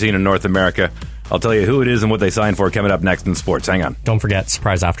I've ever seen in North America. I'll tell you who it is and what they signed for coming up next in sports. Hang on. Don't forget,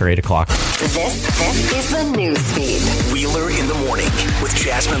 surprise after 8 o'clock. This is the news feed. Wheeler in the Morning with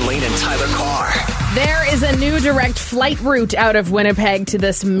Jasmine Lane and Tyler Carr. There is a new direct flight route out of Winnipeg to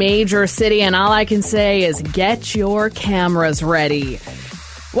this major city, and all I can say is get your cameras ready.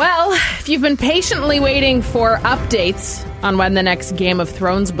 Well, if you've been patiently waiting for updates on when the next Game of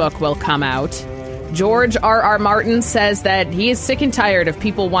Thrones book will come out, George R.R. Martin says that he is sick and tired of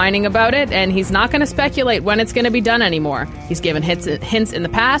people whining about it, and he's not going to speculate when it's going to be done anymore. He's given hints in the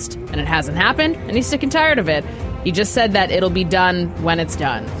past, and it hasn't happened, and he's sick and tired of it. He just said that it'll be done when it's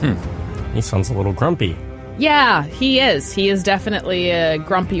done. He sounds a little grumpy. Yeah, he is. He is definitely a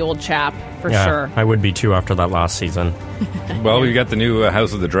grumpy old chap, for sure. I would be too after that last season. Well, we got the new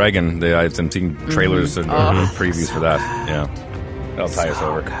House of the Dragon. I've seen trailers and previews for that. Yeah, that'll tie us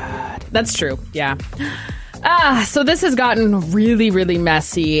over. That's true, yeah. So this has gotten really, really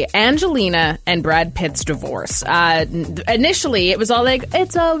messy. Angelina and Brad Pitt's divorce. Initially, it was all like,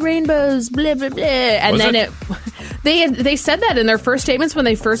 it's all rainbows, blah, blah, blah. And then they said that in their first statements when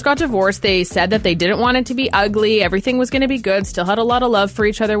they first got divorced. They said that they didn't want it to be ugly. Everything was going to be good. Still had a lot of love for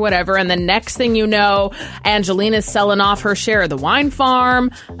each other, whatever. And the next thing you know, Angelina's selling off her share of the wine farm.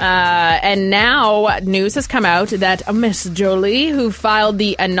 And now news has come out that Miss Jolie, who filed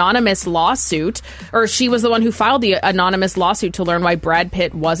the anonymous lawsuit, or she was the one who filed the anonymous lawsuit to learn why Brad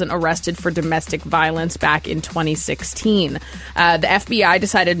Pitt wasn't arrested for domestic violence back in 2016. The FBI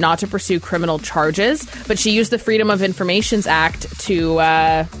decided not to pursue criminal charges, but she used the Freedom of Information Act to...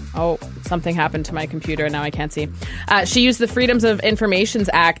 something happened to my computer and now I can't see. She used the Freedoms of Information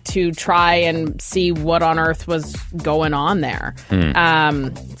Act to try and see what on earth was going on there.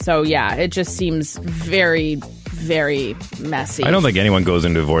 So yeah, it just seems very, very messy. I don't think anyone goes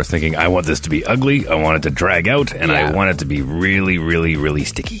into divorce thinking, I want this to be ugly, I want it to drag out, and I want it to be really, really, really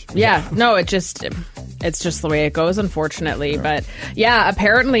sticky. Yeah, no, it's just the way it goes, unfortunately. But yeah,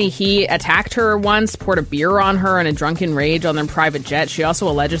 apparently he attacked her once, poured a beer on her in a drunken rage on their private jet. She also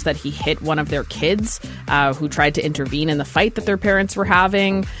alleges that he hit one of their kids who tried to intervene in the fight that their parents were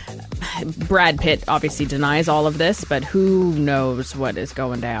having. Brad Pitt obviously denies all of this, but who knows what is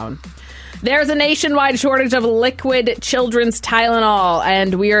going down. There's a nationwide shortage of liquid children's Tylenol,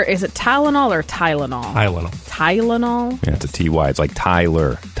 and is it Tylenol or Tylenol? Tylenol? Yeah, it's a T-Y. It's like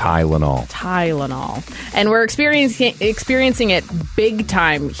Tyler. Tylenol. And we're experiencing it big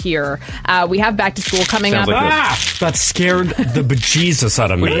time here. We have back to school coming up. That scared the bejesus out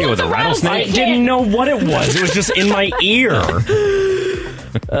of me. What did you do with a rattlesnake? I didn't know what it was. It was just in my ear.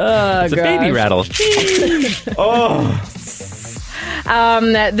 It's a baby rattle.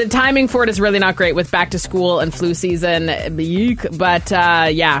 The timing for it is really not great with back to school and flu season. But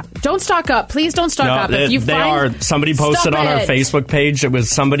don't stock up. Please don't stock up. If you somebody posted on our Facebook page. It was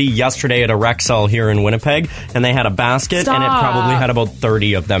somebody yesterday at a Rexall here in Winnipeg, and they had a basket, and it probably had about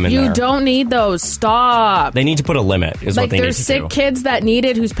 30 of them in there. You don't need those. Stop. They need to put a limit, is what they need to do. There's sick kids that need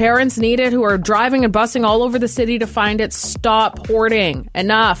it, whose parents need it, who are driving and busing all over the city to find it. Stop hoarding.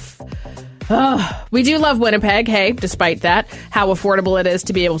 Enough. We do love Winnipeg, hey, despite that, how affordable it is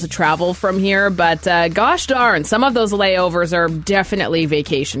to be able to travel from here. But gosh darn, some of those layovers are definitely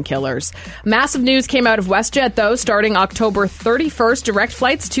vacation killers. Massive news came out of WestJet, though. Starting October 31st, direct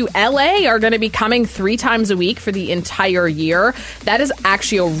flights to LA are going to be coming 3 times a week for the entire year. That is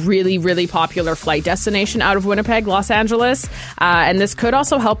actually a really, really popular flight destination out of Winnipeg, Los Angeles. And this could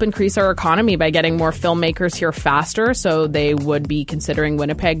also help increase our economy by getting more filmmakers here faster. So they would be considering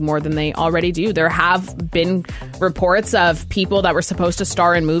Winnipeg more than they already already do. There have been reports of people that were supposed to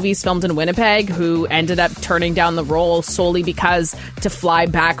star in movies filmed in Winnipeg who ended up turning down the role solely because to fly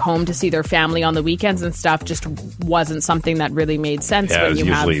back home to see their family on the weekends and stuff just wasn't something that really made sense. Yeah, when it was you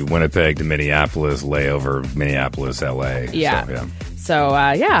usually have, Winnipeg to Minneapolis, layover Minneapolis, LA. Yeah. So,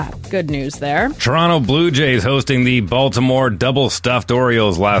 good news there. Toronto Blue Jays hosting the Baltimore double-stuffed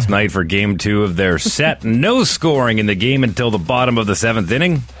Orioles last night for Game 2 of their set. No scoring in the game until the bottom of the 7th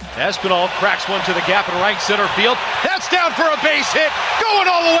inning. Espinal cracks one to the gap in right center field. That's down for a base hit, going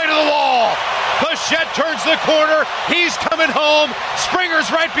all the way to the wall. Bichette turns the corner. He's coming home.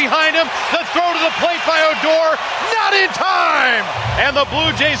 Springer's right behind him. The throw to the plate by Odor. Not in time. And the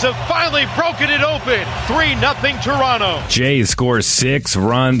Blue Jays have finally broken it open. 3-0 Toronto. Jays score 6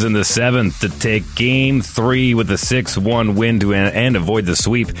 runs in the 7th to take Game 3 with a 6-1 win to and avoid the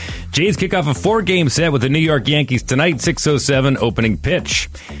sweep. Jays kick off a 4-game set with the New York Yankees tonight, 6:07 opening pitch.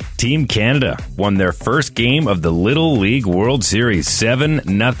 Team Canada won their first game of the Little League World Series,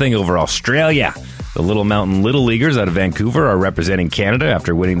 7-0 over Australia. The Little Mountain Little Leaguers out of Vancouver are representing Canada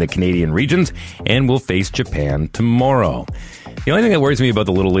after winning the Canadian regions and will face Japan tomorrow. The only thing that worries me about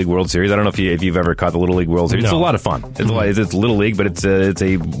the Little League World Series, I don't know if you've ever caught the Little League World Series. No. It's a lot of fun. It's Little League, but it's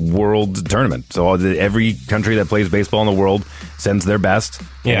a world tournament. So every country that plays baseball in the world sends their best,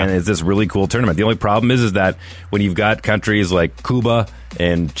 and it's this really cool tournament. The only problem is that when you've got countries like Cuba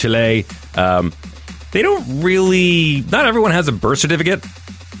and Chile, they don't really. Not everyone has a birth certificate.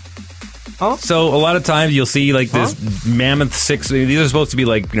 Oh. So a lot of times you'll see like this mammoth 6. These are supposed to be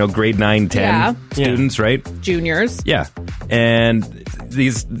like grade 9, 10 students, right? Juniors. Yeah, and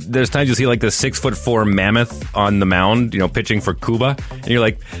there's times you'll see like the 6'4" mammoth on the mound, pitching for Cuba, and you're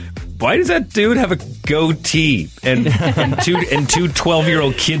like, why does that dude have a goatee and two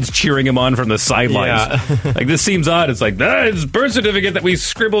 12-year-old kids cheering him on from the sidelines? Yeah. Like, this seems odd. It's like, his birth certificate that we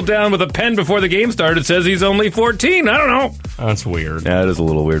scribbled down with a pen before the game started says he's only 14. I don't know. That's weird. Yeah, it is a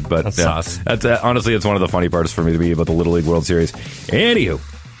little weird, but that's sus. That's honestly, it's one of the funny parts for me to be about the Little League World Series. Anywho,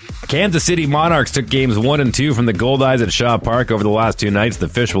 Kansas City Monarchs took games 1 and 2 from the Goldeyes at Shaw Park over the last 2 nights. The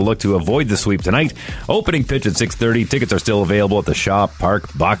Fish will look to avoid the sweep tonight. Opening pitch at 6:30. Tickets are still available at the Shaw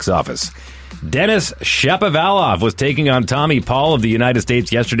Park box office. Denis Shapovalov was taking on Tommy Paul of the United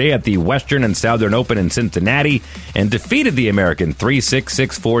States yesterday at the Western and Southern Open in Cincinnati and defeated the American 3-6,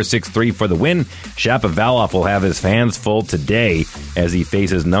 6-4, 6-3 for the win. Shapovalov will have his hands full today as he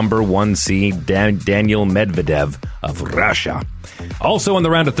faces number 1 seed Daniil Medvedev of Russia. Also in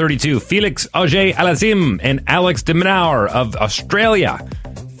the round of 32, Felix Auger-Aliassime and Alex de Minaur of Australia.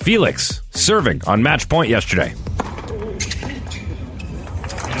 Felix serving on match point yesterday.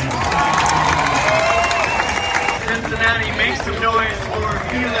 Cincinnati, make some noise for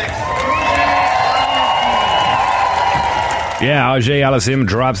Felix. Yeah, Auger-Aliassime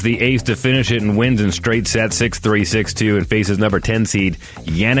drops the ace to finish it and wins in straight sets 6-3, 6-2 and faces number 10 seed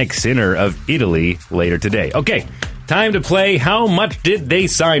Yannick Sinner of Italy later today. Okay, time to play How Much Did They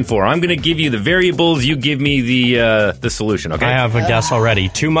Sign For? I'm going to give you the variables. You give me the solution, okay? I have a guess already.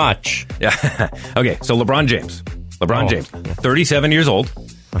 Too much. Yeah. Okay, so LeBron James, 37 years old.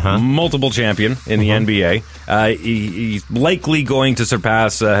 Multiple champion in the NBA. He's likely going to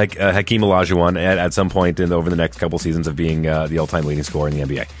surpass Hakeem Olajuwon at some point over the next couple seasons of being the all-time leading scorer in the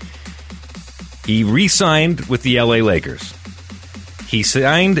NBA. He re-signed with the LA Lakers. He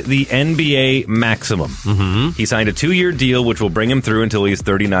signed the NBA maximum. He signed a 2-year deal, which will bring him through until he's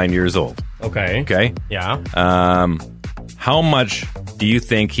 39 years old. Okay. Yeah. How much do you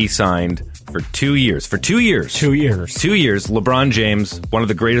think he signed for 2 years? For 2 years. 2 years. 2 years. LeBron James, one of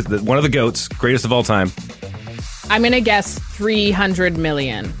the GOATs, greatest of all time. I'm going to guess $300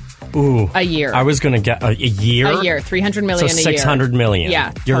 million. Ooh. A year. I was going to get a year? A year. $300 million so a year. $600 million.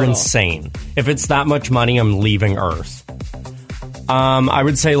 Yeah. You're total. insane. If it's that much money, I'm leaving Earth. I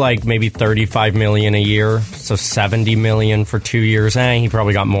would say like maybe $35 million a year, so $70 million for 2 years. He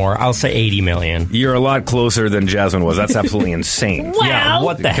probably got more. I'll say $80 million. You're a lot closer than Jasmine was. That's absolutely insane. Wow. Yeah,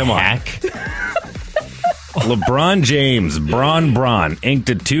 what the heck? LeBron James, Bron, inked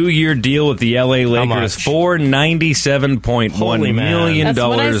a 2-year deal with the LA Lakers for $97.1 million. That's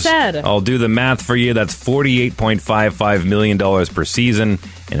what I said. I'll do the math for you. That's $48.55 million per season.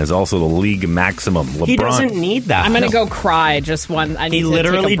 And is also the league maximum. LeBron, he doesn't need that. I'm going to go cry just one. He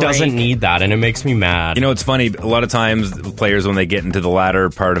literally doesn't need that, and it makes me mad. You know, it's funny. A lot of times, players, when they get into the latter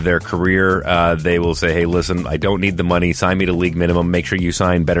part of their career, they will say, hey, listen, I don't need the money. Sign me to league minimum. Make sure you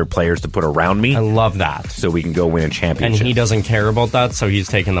sign better players to put around me. I love that. So we can go win a championship. And he doesn't care about that, so he's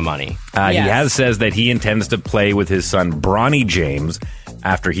taking the money. He says that he intends to play with his son, Bronny James,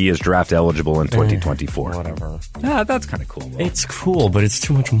 after he is draft eligible in 2024. Whatever. Yeah, that's kind of cool. Though. It's cool, but it's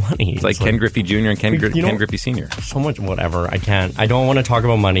too much money. It's like Ken Griffey Jr. and Ken Griffey Sr. So much, whatever. I can't. I don't want to talk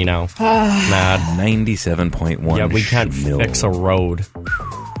about money now. Mad. 97.1. Yeah, we can't fix a road.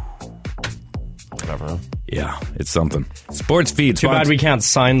 Whatever. Yeah, it's something. Sports feed. Too bad we can't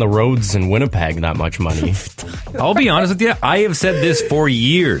sign the roads in Winnipeg that much money. I'll be honest with you. I have said this for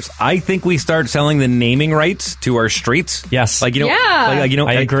years. I think we start selling the naming rights to our streets. Yes. Like, you know,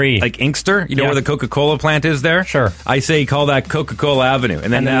 I agree. Like Inkster, where the Coca-Cola plant is there? Sure. I say call that Coca-Cola Avenue.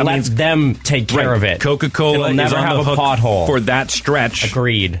 And then that let means them take care of it. Coca-Cola It'll never is on have the a hook pothole. for that stretch.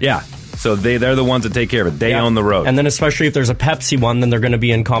 Agreed. Yeah. So they're the ones that take care of it. They own the road. And then especially if there's a Pepsi one, then they're going to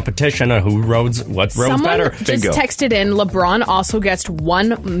be in competition on what road's better. Just texted in, LeBron also gets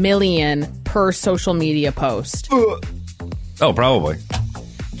 1 million per social media post. Oh, probably.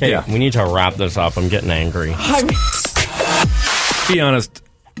 Okay, we need to wrap this up. I'm getting angry. Be honest,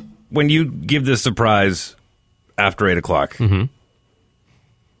 when you give this surprise after 8 o'clock,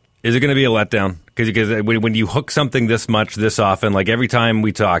 is it going to be a letdown? Because when you hook something this much, this often, like every time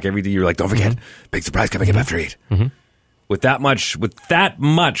we talk, you're like, don't forget, big surprise coming up after 8. With that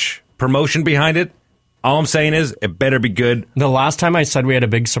much promotion behind it, all I'm saying is it better be good. The last time I said we had a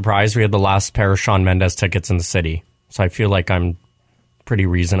big surprise, we had the last pair of Shawn Mendes tickets in the city. So I feel like I'm pretty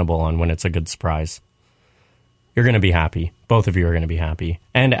reasonable on when it's a good surprise. You're going to be happy. Both of you are going to be happy.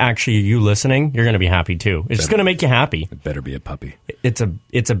 And actually, you listening, you're going to be happy too. It's just going to make you happy. It better be a puppy. It's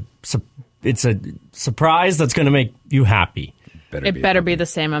a surprise that's going to make you happy. It better be the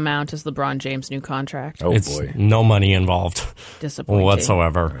same amount as LeBron James' new contract. Oh, it's boy. No money involved. Disappointing.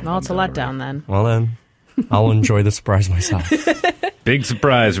 Whatsoever. Well, it's a letdown then. Well, then, I'll enjoy the surprise myself. Big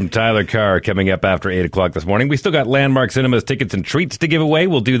surprise from Tyler Carr coming up after 8 o'clock this morning. We still got Landmark Cinemas tickets and treats to give away.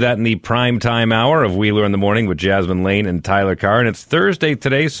 We'll do that in the prime time hour of Wheeler in the Morning with Jasmine Lane and Tyler Carr. And it's Thursday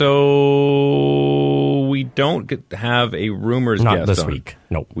today, so we don't have a rumors guest Not this on. week.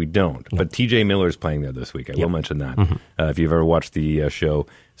 Nope. We don't. Nope. But TJ Miller's playing there this week. I will mention that. If you've ever watched the show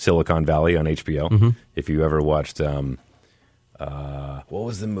Silicon Valley on HBO, if you ever watched, what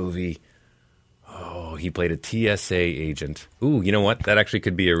was the movie? Oh, he played a TSA agent. Ooh, you know what? That actually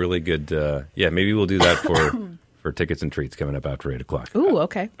could be a really good... maybe we'll do that for tickets and treats coming up after 8 o'clock. Ooh,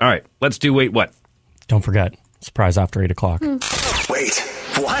 okay. All right, let's do Wait What? Don't forget, surprise after 8 o'clock. Wait,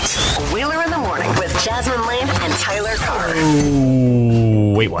 what? Wheeler in the Morning with Jasmine Lane and Tyler Carr.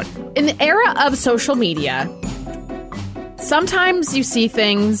 Ooh, wait, what? In the era of social media, sometimes you see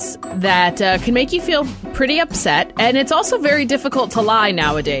things that can make you feel pretty upset, and it's also very difficult to lie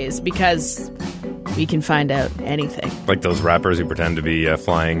nowadays because we can find out anything. Like those rappers who pretend to be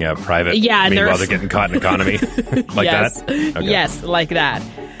flying private, meanwhile they're getting caught in economy. Like yes. that? Okay. Yes, like that.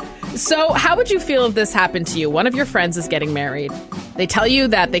 So how would you feel if this happened to you? One of your friends is getting married. They tell you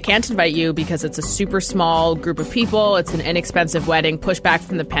that they can't invite you because it's a super small group of people. It's an inexpensive wedding, pushed back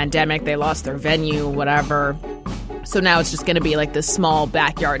from the pandemic. They lost their venue, whatever. So now it's just going to be like this small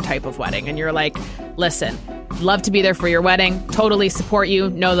backyard type of wedding. And you're like, listen, love to be there for your wedding. Totally support you.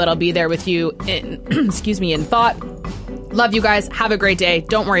 Know that I'll be there with you in, in thought. Love you guys. Have a great day.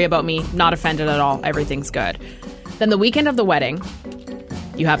 Don't worry about me. Not offended at all. Everything's good. Then the weekend of the wedding,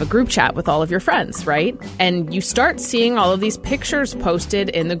 you have a group chat with all of your friends, right? And you start seeing all of these pictures posted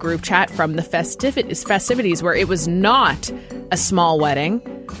in the group chat from the festivities where it was not a small wedding.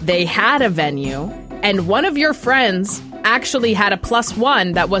 They had a venue, and one of your friends actually had a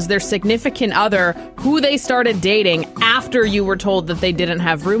 +1 that was their significant other who they started dating after you were told that they didn't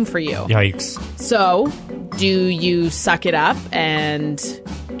have room for you. Yikes. So, do you suck it up and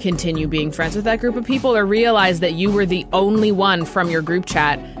continue being friends with that group of people, or realize that you were the only one from your group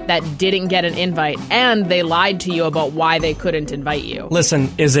chat that didn't get an invite and they lied to you about why they couldn't invite you? Listen,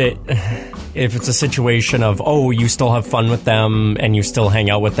 if it's a situation of, you still have fun with them and you still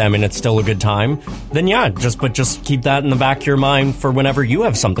hang out with them and it's still a good time, then yeah, just keep that in the back of your mind for whenever you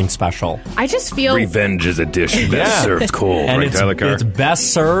have something special. I just feel... Revenge is a dish best served cold, and right, Tyler Carr? It's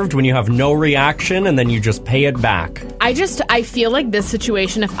best served when you have no reaction and then you just pay it back. I feel like this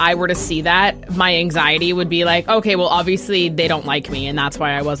situation, if I were to see that, my anxiety would be like, okay, well, obviously they don't like me and that's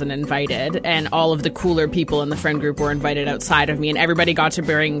why I wasn't invited. And all of the cooler people in the friend group were invited outside of me and everybody got to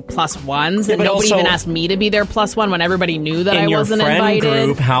bring +1s. And nobody even asked me to be their +1 when everybody knew that I wasn't invited. In your friend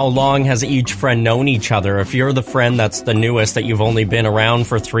group, how long has each friend known each other? If you're the friend that's the newest, that you've only been around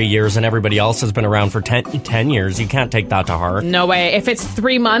for 3 years and everybody else has been around for 10 years, you can't take that to heart. No way. If it's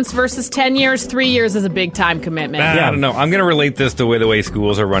 3 months versus 10 years, 3 years is a big time commitment. I don't know. I'm going to relate this to the way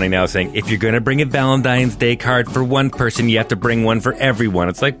schools are running now, saying, if you're going to bring a Valentine's Day card for one person, you have to bring one for everyone.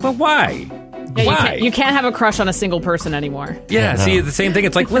 It's like, but why? Why? You can't have a crush on a single person anymore. Yeah, see, the same thing.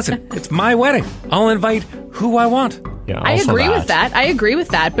 It's like, listen, it's my wedding. I'll invite who I want. Yeah, I agree with that. I agree with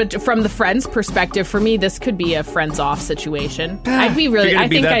that. But from the friends' perspective, for me, this could be a friends-off situation. I'd be really. You're I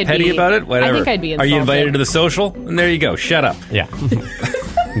think that I'd petty be about it. Whatever. I think I'd be Are insulted. you invited to the social? And there you go. Shut up. Yeah.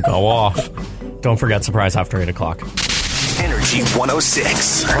 Go off. Don't forget surprise after 8 o'clock. Energy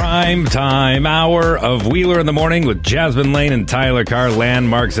 106. Prime time hour of Wheeler in the Morning with Jasmine Lane and Tyler Carr.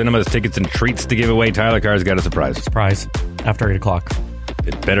 Landmark Cinemas tickets and treats to give away. Tyler Carr's got a surprise. Surprise after 8 o'clock.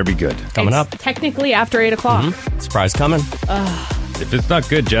 It better be good. Coming up. Technically after 8 o'clock. Mm-hmm. Surprise coming. If it's not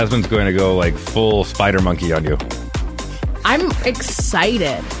good, Jasmine's going to go like full spider monkey on you. I'm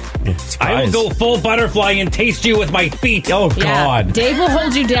excited. Yeah, I will go full butterfly and taste you with my feet. Oh, Yeah. God. Dave will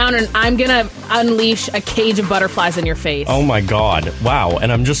hold you down, and I'm gonna unleash a cage of butterflies in your face. Oh, my God. Wow.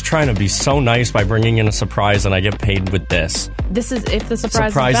 And I'm just trying to be so nice by bringing in a surprise, and I get paid with this. This is if the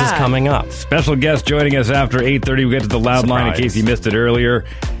surprise Surprise is is bad. coming up. Special guest joining us after 8:30. We get to the loud line in case you missed it earlier.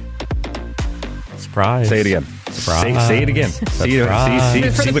 Surprise. Say it again. Surprise. Say it again. See For what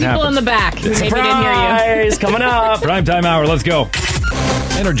the people happens. in the back who maybe didn't hear you. Surprise coming up. Prime time hour. Let's go.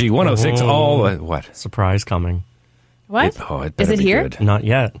 Energy 106. All what? Surprise coming. What? It Is better it be here? good. Not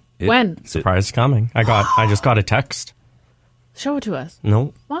yet. When? Surprise coming. I just got a text. Show it to us.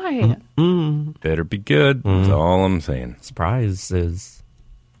 No. Why? Better be good. That's all I'm saying. Surprise is.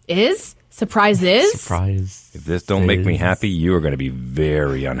 Surprise is? Surprise. If this don't make me happy, you are going to be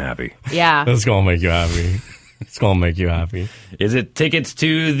very unhappy. Yeah. It's going to make you happy. It's going to make you happy. Is it tickets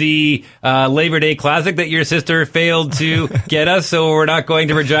to the Labor Day Classic that your sister failed to get us, so we're not going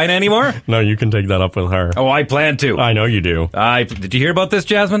to Regina anymore? No, you can take that up with her. Oh, I plan to. I know you do. Did you hear about this,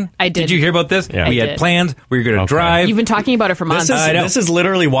 Jasmine? I did. Did you hear about this? Yeah. We I had did. plans. We were going to drive. You've been talking about it for months. This is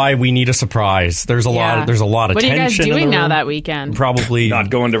literally why we need a surprise. There's a lot of tension. What are you guys in the doing now room. that weekend? Probably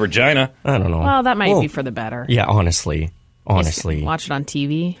not going to Regina. I don't know. Well, that might be for the better. Yeah, honestly. Watch it on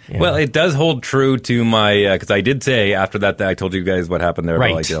TV. Yeah. Well, it does hold true to my, because I did say after that I told you guys what happened there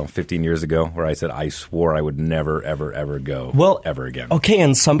Right. about 15 years ago, where I said I swore I would never, ever, ever go ever again. Okay,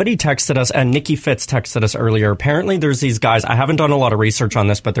 and somebody texted us, and Nikki Fitz texted us earlier. Apparently, there's these guys. I haven't done a lot of research on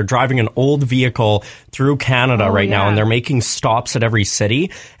this, but they're driving an old vehicle through Canada right now, and they're making stops at every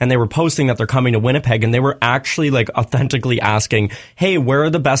city. And they were posting that they're coming to Winnipeg, and they were actually authentically asking, "Hey, where are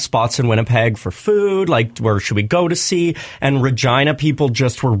the best spots in Winnipeg for food? Where should we go to see?" And Regina people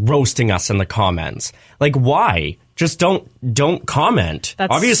just were roasting us in the comments. Why? Just don't comment.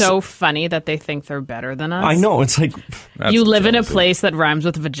 That's so funny that they think they're better than us. I know. It's like you live in a place that rhymes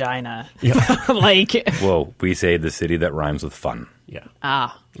with vagina. Yeah. Whoa, we say the city that rhymes with fun. Yeah.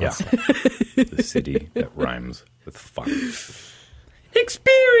 Yeah. The city that rhymes with fun.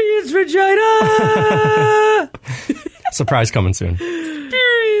 Experience Regina! Surprise coming soon.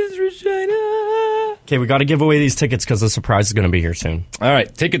 Experience Regina! Okay, we got to give away these tickets because the surprise is going to be here soon. All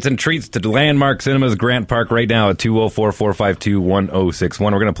right, tickets and treats to Landmark Cinemas Grant Park right now at 204-452-1061. We're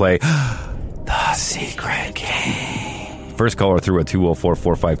going to play The Secret Game. First caller through at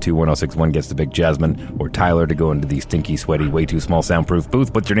 204-452-1061 gets the big Jasmine or Tyler to go into the stinky, sweaty, way too small soundproof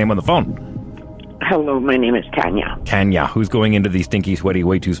booth. What's your name on the phone? Hello, my name is Tanya. Tanya. Who's going into the stinky, sweaty,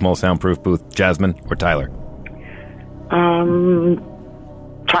 way too small soundproof booth? Jasmine or Tyler?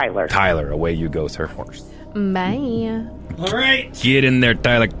 Tyler. Tyler. Away you go, sir. Bye. All right. Get in there,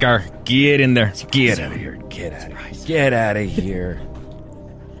 Tyler Carr. Get in there. Get out of here. Get out of here. Get out of here.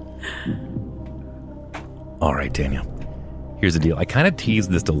 All right, Tanya. Here's the deal. I kind of teased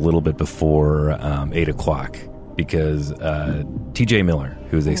this a little bit before 8 o'clock because TJ Miller,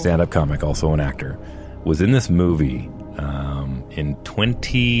 who's a stand-up comic, also an actor, was in this movie in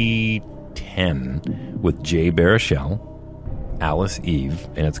 2010 with Jay Baruchel, Alice Eve,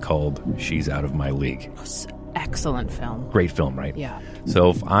 and it's called She's Out of My League. Excellent film. Great film, right? Yeah.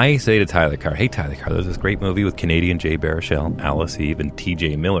 So if I say to Tyler Carr, hey, Tyler Carr, there's this great movie with Canadian Jay Baruchel, Alice Eve, and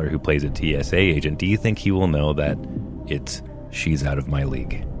TJ Miller, who plays a TSA agent, do you think he will know that it's She's Out of My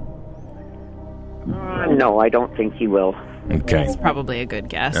League? No, I don't think he will. Okay. That's probably a good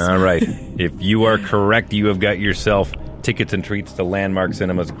guess. All right. If you are correct, you have got yourself tickets and treats to Landmark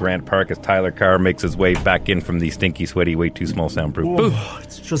Cinemas Grant Park as Tyler Carr makes his way back in from the stinky, sweaty, way too small soundproof booth.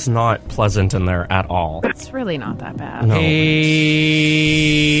 It's just not pleasant in there at all. It's really not that bad. No.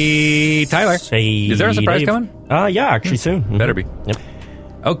 Hey, Tyler. Is there a surprise Dave. coming? Yeah, actually soon. Mm-hmm. Better be. Yep.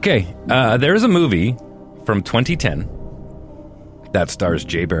 Okay. There's a movie from 2010 that stars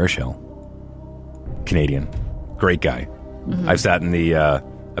Jay Baruchel. Canadian. Great guy. Mm-hmm. I've sat in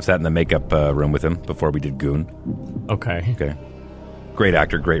the makeup room with him before we did Goon. Okay. Great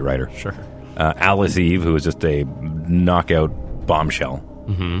actor, great writer. Sure. Alice Eve, who is just a knockout bombshell.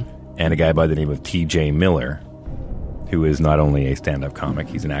 Mm-hmm. and a guy by the name of T.J. Miller, who is not only a stand-up comic,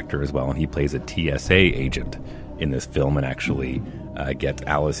 he's an actor as well, and he plays a TSA agent in this film and actually gets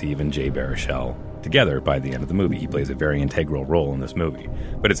Alice Eve and Jay Baruchel together by the end of the movie. He plays a very integral role in this movie.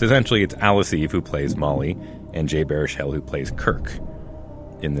 But it's Alice Eve who plays Molly and Jay Baruchel who plays Kirk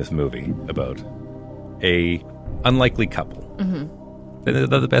in this movie about a unlikely couple. Mm-hmm. Is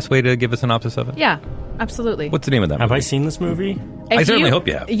that the best way to give a synopsis of it? Yeah, absolutely. What's the name of that movie? Have I seen this movie? I certainly hope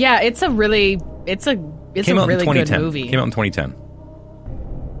you have. Yeah, it's a really good movie. Came out in 2010.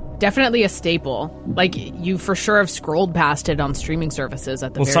 Definitely a staple. Like, you for sure have scrolled past it on streaming services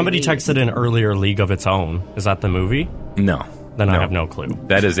at the very somebody least. texted in earlier League of Its Own. Is that the movie? No. Then I have no clue.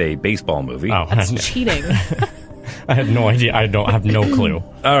 That is a baseball movie. Oh, That's cheating. I had no idea. I don't have no clue.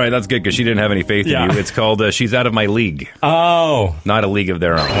 All right, that's good because she didn't have any faith in you. It's called She's Out of My League. Oh. Not a league of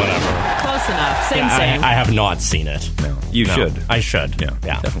their own. Whatever. Close enough. Same. I have not seen it. No. You should. I should. Yeah.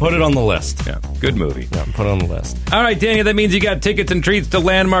 Definitely. Put it on the list. Yeah. Good movie. Yeah, put it on the list. All right, Daniel, that means you got tickets and treats to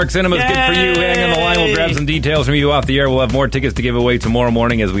Landmark Cinemas. Yay! Good for you. Hang on the line. We'll grab some details from you off the air. We'll have more tickets to give away tomorrow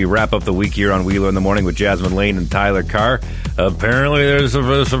morning as we wrap up the week here on Wheeler in the Morning with Jasmine Lane and Tyler Carr. Apparently, there's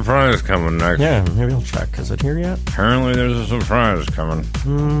a surprise coming next. Yeah, maybe I'll check. Is it here yet? Apparently, there's a surprise coming.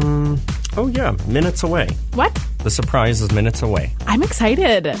 Oh, yeah. Minutes away. What? The surprise is minutes away. I'm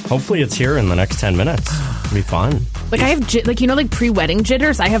excited. Hopefully it's here in the next 10 minutes. It'll be fun. Like, I have, pre-wedding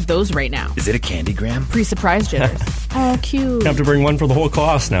jitters? I have those right now. Is it a candygram? Pre-surprise jitters. Oh, cute. You have to bring one for the whole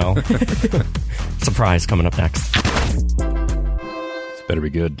class now. Surprise coming up next. This better be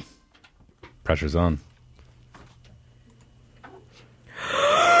good. Pressure's on.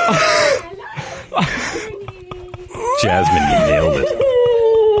 Jasmine, you nailed it.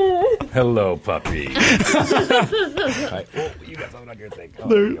 Hello, puppy. Hi. Oh, you got something on your thing.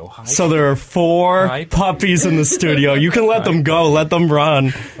 So there are 4 puppies in the studio. You can let them go. Let them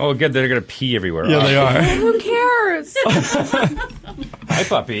run. Oh, good. They're going to pee everywhere. Yeah, they are. Who cares? Hi,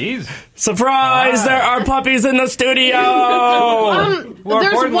 puppies. Surprise! Hi. There are puppies in the studio.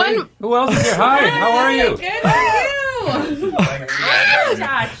 There's one. Who else is here? Hi. How are you? Good. How are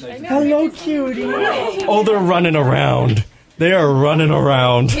you? Hello, cutie. Oh, they're running around. They are running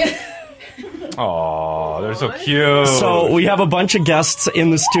around. Oh, they're so cute. So we have a bunch of guests in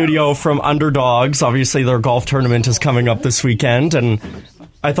the studio from Underdogs. Obviously, their golf tournament is coming up this weekend, and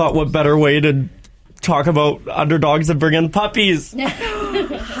I thought what better way to talk about Underdogs than bring in puppies.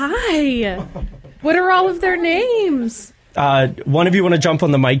 Hi. What are all of their names? One of you want to jump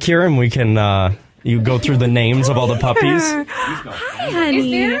on the mic here, and we can you go through the names of all the puppies. Hi,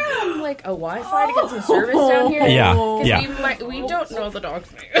 honey. Is there a Wi-Fi to get some service down here? Yeah. We don't know the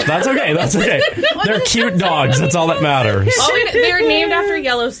dog's name. That's okay. They're cute dogs. That's all that matters. They're named after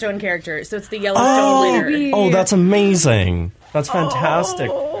Yellowstone characters, so it's the Yellowstone litter. Oh, that's amazing. That's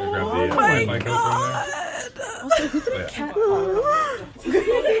fantastic. Oh my God. Also, who the cat?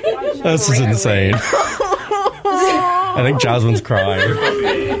 This is insane. I think Jasmine's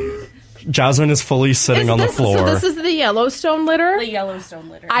crying. Jasmine is fully sitting on the floor. So this is the Yellowstone litter? The Yellowstone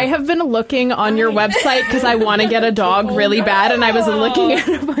litter. I have been looking on your website because I want to get a dog really bad, and I was looking at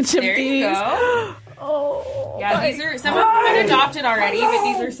a bunch of there these. You go. Oh, yeah, these are some of them have been adopted already, but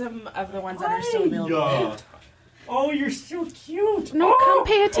these are some of the ones that are still available. Oh, you're so cute. No, come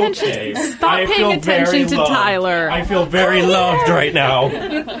pay attention. Okay. Stop paying attention to Tyler. I feel very loved right now.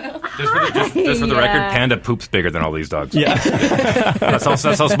 Just for the record, Panda poops bigger than all these dogs. Yeah. That's how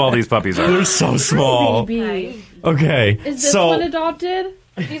small these puppies are. They're so small. Baby. Okay. Is this one adopted?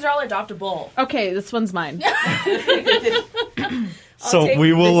 These are all adoptable. Okay, this one's mine. So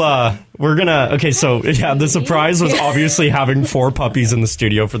we will, we're gonna, okay, so yeah, the surprise was obviously having 4 puppies in the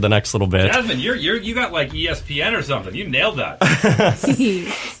studio for the next little bit. Jasmine, you got like ESPN or something. You nailed that.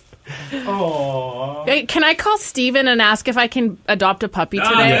 Aww. Hey, can I call Steven and ask if I can adopt a puppy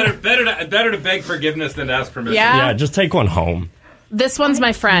today? Better to beg forgiveness than to ask permission. Yeah, just take one home. This one's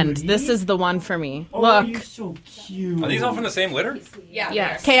my friend. This is the one for me. Look. You're so cute. Are these all from the same litter?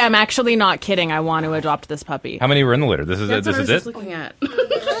 Yeah. Okay, I'm actually not kidding. I want to adopt this puppy. How many were in the litter? This is That's it. what This I is was it. just looking at.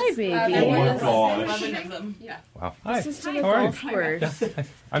 Hi, baby. Oh my gosh. 11 of them. Yeah. Wow. Hi. This is to the How are you? golf course.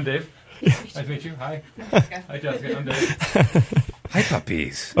 I'm Dave. Nice to meet you. Hi. Hi, Jessica. I'm Dave. Hi,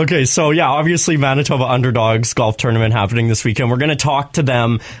 puppies. Okay, so yeah, obviously Manitoba Underdogs golf tournament happening this weekend. We're going to talk to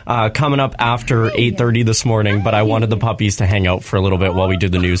them coming up after 8:30 this morning, but I wanted the puppies to hang out for a little bit while we do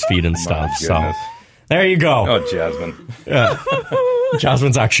the news feed and stuff. So there you go. Oh, Jasmine. Yeah.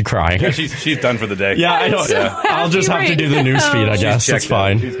 Jasmine's actually crying. Yeah, she's done for the day. Yeah, I know. Yeah. I'll just have to do the news feed, I guess. It's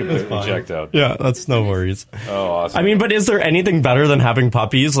fine. She's completely checked out. Yeah, that's no worries. Oh, awesome. I mean, but is there anything better than having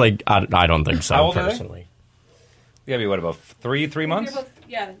puppies? Like, I don't think so, How old are they? personally. You gotta be, what, about three months?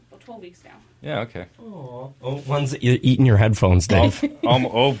 Yeah, about 12 weeks now. Yeah, okay. Oh, one's eating your headphones, Dave.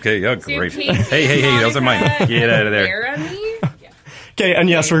 Okay, yeah, So great. Pete, Hey, those are mine. Get out of there. Glare at me? Okay, and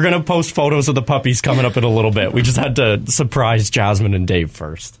yes, we're going to post photos of the puppies coming up in a little bit. We just had to surprise Jasmine and Dave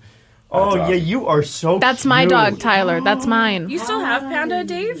first. Awesome. Yeah, you are so That's my dog, Tyler. That's mine. You still have Panda,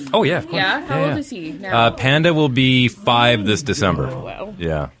 Dave? Oh, yeah, of course. Yeah? How Yeah. old is he now? Panda will be 5 this December. Wow.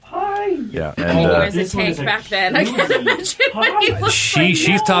 Yeah. Yeah, He and was a tank back then. I can't imagine what he was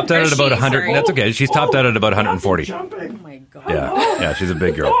she's topped out at about 100. That's okay. She's topped out at about 140. Oh my god. Yeah, she's a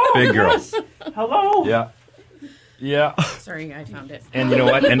big girl. Big girl. Hello. Yeah. Sorry, I found it. And you know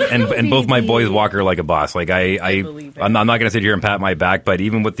what? And both my boys walk her like a boss. Like I'm not going to sit here and pat my back, but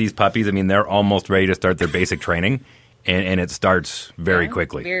even with these puppies, I mean, they're almost ready to start their basic training, and it starts very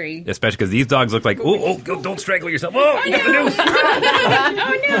quickly. Very. Especially because these dogs look like, oh, don't strangle yourself. Oh, you got the noose.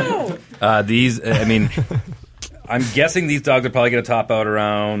 Oh no. These, I mean, I'm guessing these dogs are probably going to top out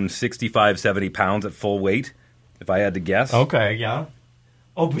around 65, 70 pounds at full weight, if I had to guess. Okay, yeah.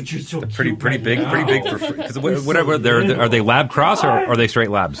 Oh, but you're so Pretty big for because whatever are they lab cross or are they straight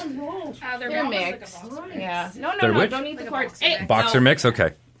labs? They're mixed. Yeah. No, They're which? don't eat the cords. Boxer mix,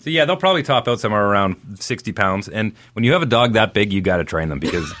 okay. So yeah, they'll probably top out somewhere around 60 pounds. And when you have a dog that big, you got to train them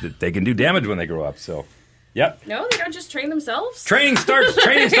because they can do damage when they grow up. So, yep. No, they don't just train themselves. Training starts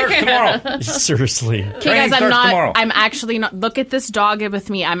tomorrow. Seriously. Okay, guys, I'm actually not. Look at this dog with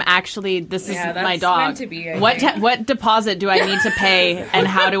me. This is Yeah, my that's dog. meant to be, I think. What deposit do I need to pay, and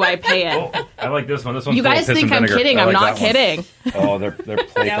how do I pay it? I like this one. This one's You full of guys piss think and I'm vinegar. kidding? I I'm like not that one. kidding. Oh, they're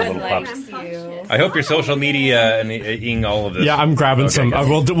playful little pups. You. I hope your social media and eating all of this. Yeah, I'm grabbing Okay, some. guys.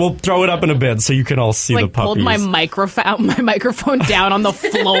 We'll throw it up in a bit so you can all see the Like puppies. pulled my microphone down on the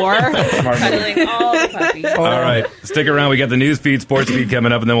floor. Cuddling all the puppies. All right, stick around. We got the news feed, sports feed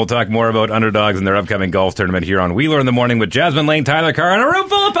coming up, and then we'll talk more about underdogs and their upcoming golf tournament here on Wheeler in the Morning with Jasmine Lane, Tyler Carr, and a room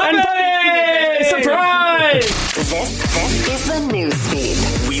full of puppies! Surprise! This is the news feed.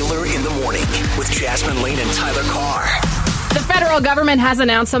 Wheeler in the Morning with Jasmine Lane and Tyler Carr. The federal government has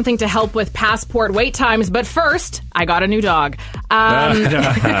announced something to help with passport wait times, but first, I got a new dog. We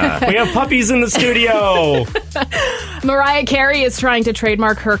have puppies in the studio. Mariah Carey is trying to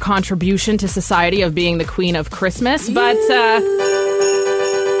trademark her contribution to society of being the queen of Christmas, but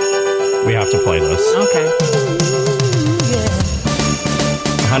We have to play this. Okay.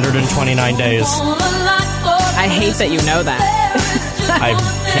 129 days. I hate that you know that.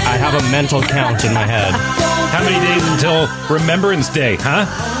 I have a mental count in my head. How many days until Remembrance Day, huh?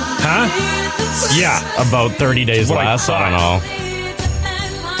 Yeah. About 30 days What I less. I don't know.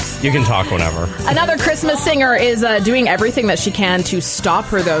 You can talk whenever. Another Christmas singer is doing everything that she can to stop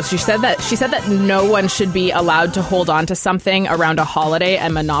her, though. She said that no one should be allowed to hold on to something around a holiday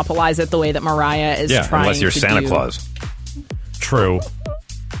and monopolize it the way that Mariah is trying unless you're to Santa do. Claus. True.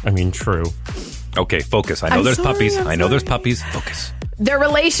 True. Okay, focus. I know there's puppies. I know there's puppies. Focus. Their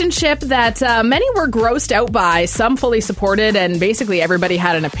relationship that many were grossed out by, some fully supported, and basically everybody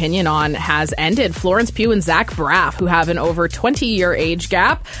had an opinion on, has ended. Florence Pugh and Zach Braff, who have an over 20-year age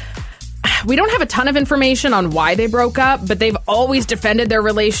gap. We don't have a ton of information on why they broke up, but they've always defended their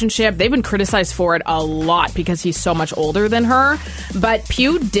relationship. They've been criticized for it a lot because he's so much older than her. But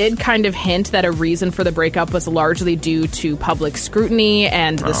Pugh did kind of hint that a reason for the breakup was largely due to public scrutiny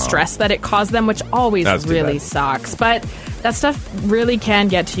and the stress that it caused them, which always really sucks. But that stuff really can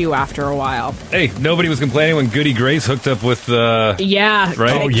get to you after a while. Hey, nobody was complaining when Goody Grace hooked up with Yeah,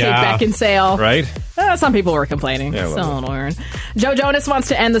 right? Kate Beckinsale. Right? Some people were complaining. Yeah, Still weird. Joe Jonas wants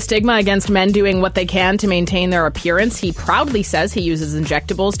to end the stigma against men doing what they can to maintain their appearance. He proudly says he uses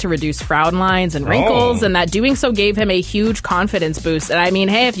injectables to reduce frown lines and wrinkles, and that doing so gave him a huge confidence boost. And I mean,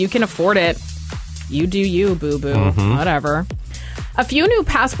 hey, if you can afford it, you do you, boo-boo. Whatever. A few new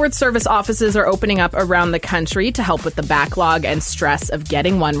passport service offices are opening up around the country to help with the backlog and stress of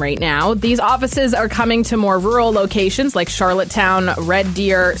getting one right now. These offices are coming to more rural locations like Charlottetown, Red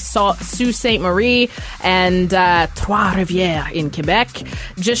Deer, Sault Ste. Marie, and Trois-Rivières in Quebec.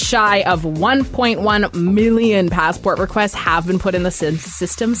 Just shy of 1.1 million passport requests have been put in the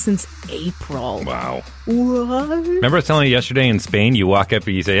system since April. Wow. What? Remember I was telling you yesterday in Spain, you walk up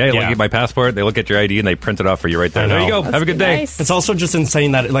and you say, hey, look at my passport. They look at your ID and they print it off for you right there. There you go. Have a good day. Nice. It's also just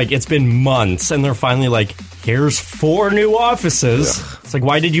insane that it's been months and they're finally like, here's 4 new offices. It's like,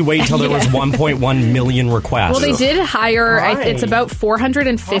 why did you wait till there was 1.1 million requests? Well, they did hire, it's about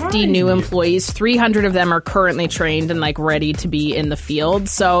 450 new employees. 300 of them are currently trained and ready to be in the field.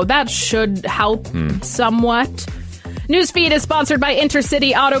 So that should help somewhat. Newsfeed is sponsored by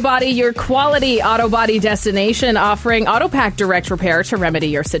Intercity Auto Body, your quality auto body destination, offering AutoPack Direct Repair to remedy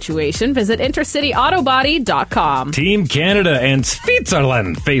your situation. Visit intercityautobody.com. Team Canada and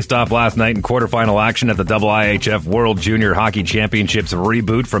Switzerland faced off last night in quarterfinal action at the IIHF World Junior Hockey Championships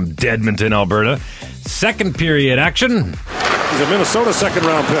reboot from Edmonton, Alberta. Second period action. He's a Minnesota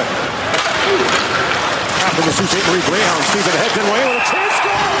second-round pick. After the Sault Ste. Marie Greyhounds, Stephen Hedgenway with a chance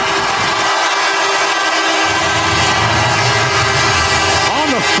goal! On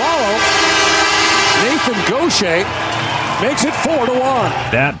the follow, Nathan Gaucher makes it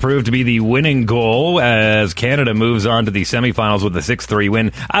 4-1. That proved to be the winning goal as Canada moves on to the semifinals with a 6-3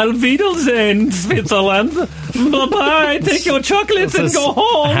 win. Auf Wiedersehen, Switzerland. Bye-bye. Take your chocolates and go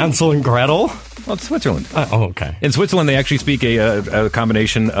home. Hansel and Gretel? Well, it's Switzerland. Okay. In Switzerland, they actually speak a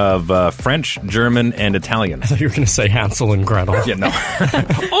combination of French, German, and Italian. I thought you were going to say Hansel and Gretel. Yeah, no.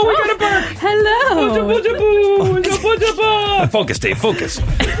 Oh, we got a bark. Hello. Focus, Dave, focus.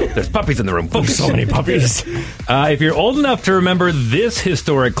 There's puppies in the room. Focus. So many puppies. If you're old enough to remember this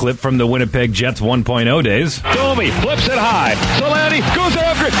historic clip from the Winnipeg Jets 1.0 days. Domi flips it high. Solani goes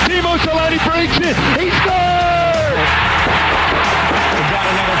after it. Timo Solani breaks it. He scores! He got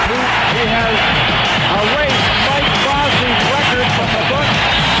another poop. He has erased Mike Crosby's record from the book.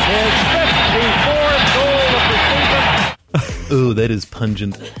 His 54th goal of the season. Oh, that is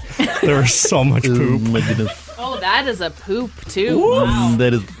pungent. There was so much poop. Oh, my goodness. Oh, that is a poop, too. Wow. Wow.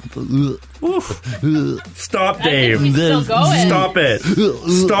 That is... Stop, I think Dave. he's still going. Stop it.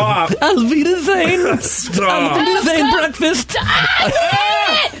 Stop. Auf Wiedersehen. Stop. Auf Wiedersehen breakfast.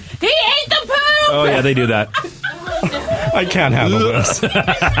 He ate the poop! Oh, yeah, they do that. I can't handle this.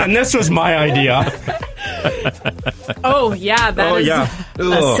 And this was my idea. Oh, yeah, that is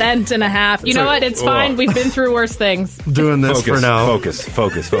a cent and a half. You know what? It's fine. We've been through worse things. Doing this for now.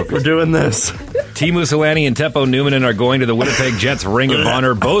 Focus. We're doing this. Teemu Selanne and Teppo Numminen are going to the Winnipeg Jets Ring of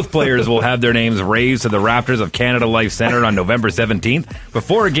Honor. Both players will have their names raised to the rafters of Canada Life Centre on November 17th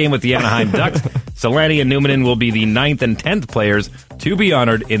before a game with the Anaheim Ducks. Selanne and Numminen will be the 9th and 10th players to be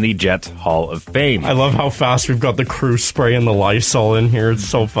honored in the Jets Hall of Fame. I love how fast we've got the crew spray and the Lysol in here. It's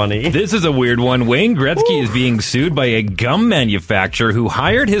so funny. This is a weird one. Wayne Gretzky is being sued by a gum manufacturer who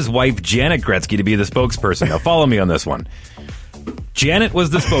hired his wife, Janet Gretzky, to be the spokesperson. Now, follow me on this one. Janet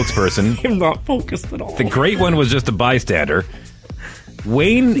was the spokesperson. I'm not focused at all. The great one was just a bystander.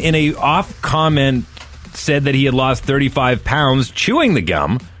 Wayne, in a off comment, said that he had lost 35 pounds chewing the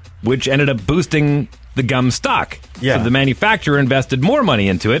gum, which ended up boosting the gum stock. Yeah. So the manufacturer invested more money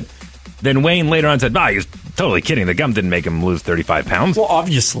into it. Then Wayne later on said, he was totally kidding. The gum didn't make him lose 35 pounds. Well,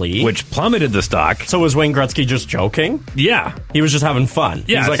 obviously. Which plummeted the stock. So was Wayne Gretzky just joking? Yeah. He was just having fun.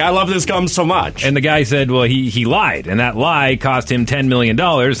 Yeah. He's like, I love this gum so much. And the guy said, well, he lied. And that lie cost him $10 million.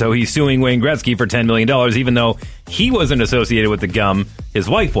 So he's suing Wayne Gretzky for $10 million, even though he wasn't associated with the gum. His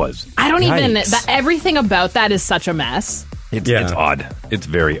wife was. I don't even... everything about that is such a mess. It's odd. It's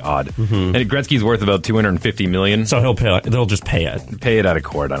very odd. Mm-hmm. And Gretzky's worth about $250 million. So they'll just pay it. Pay it out of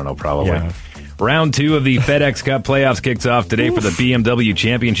court. I don't know, probably. Yeah. Round 2 of the FedEx Cup playoffs kicks off today for the BMW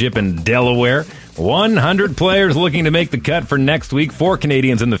Championship in Delaware. 100 players looking to make the cut for next week. 4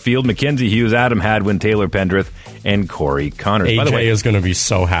 Canadians in the field: Mackenzie Hughes, Adam Hadwin, Taylor Pendrith, and Corey Connors. AJ By the way, is going to be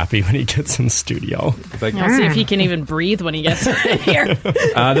so happy when he gets in studio. Like, I'll see if he can even breathe when he gets in here.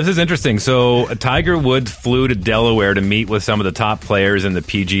 This is interesting. So Tiger Woods flew to Delaware to meet with some of the top players in the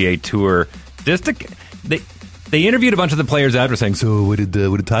PGA Tour. They interviewed a bunch of the players after, saying, "So what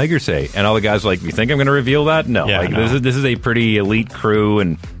did Tiger say?" And all the guys were like, "You think I'm going to reveal that? No. This is a pretty elite crew,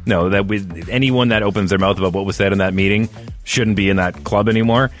 and no, anyone that opens their mouth about what was said in that meeting shouldn't be in that club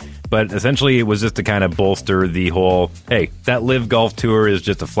anymore." But essentially, it was just to kind of bolster the whole, hey, that Live Golf Tour is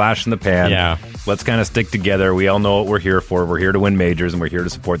just a flash in the pan. Yeah. Let's kind of stick together. We all know what we're here for. We're here to win majors, and we're here to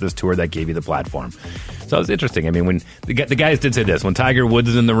support this tour that gave you the platform. So it was interesting. I mean, when the guys did say this, when Tiger Woods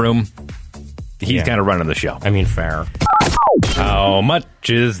is in the room, he's kind of running the show. I mean, fair. How much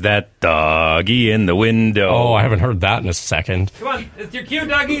is that doggy in the window? Oh, I haven't heard that in a second. Come on, it's your cue,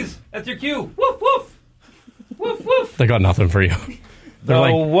 doggies. That's your cue. Woof, woof. Woof, woof. They got nothing for you. The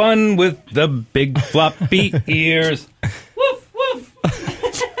one with the big floppy ears. Woof, woof.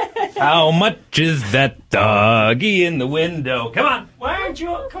 How much is that doggy in the window? Come on. Why aren't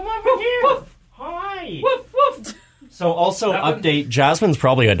you? Come over here. Woof. Hi. Woof, woof. So also update, Jasmine's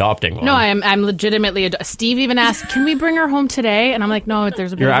probably adopting one. No, I'm legitimately... Steve even asked, can we bring her home today? And I'm like, no,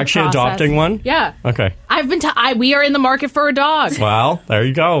 there's a bit You're of a actually process. adopting one? Yeah. Okay. We are in the market for a dog. Well, there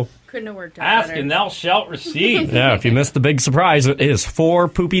you go. Couldn't have worked out Ask better. and thou shalt receive. Yeah, if you missed the big surprise, it is 4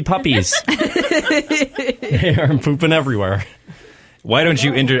 poopy puppies. They are pooping everywhere. Why don't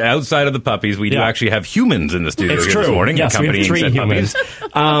you outside of the puppies? We do actually have humans in the studio It's here true. this morning. Yes, we have accompanying 3 said humans.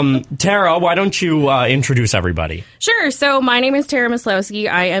 puppies. Tara, why don't you introduce everybody? Sure. So my name is Tara Maslowski.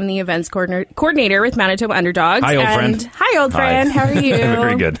 I am the events coordinator with Manitoba Underdogs. Hi, old friend. Hi, old friend. How are you?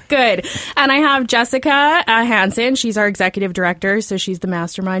 Very good. Good. And I have Jessica Hansen. She's our executive director, so she's the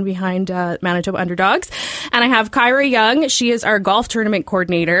mastermind behind Manitoba Underdogs. And I have Kyra Young. She is our golf tournament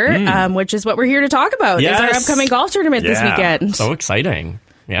coordinator, which is what we're here to talk about. Yes. Is our upcoming golf tournament this weekend. So exciting.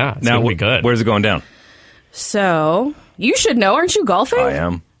 Yeah, it's Now, going to be good. Where's it going down? So you should know. Aren't you golfing? I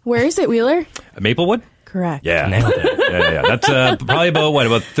am. Where is it, Wheeler? Maplewood? Correct. Yeah. Nailed it. Yeah. That's probably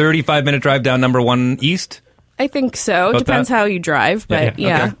about 35-minute drive down number 1 east? I think so. About Depends that? how you drive, but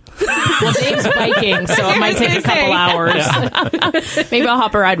Yeah. Okay. Well, Dave's biking, so it might take a couple hours. Maybe I'll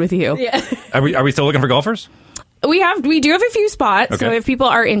hop a ride with you. Yeah. Are we still looking for golfers? We do have a few spots, so Okay. if people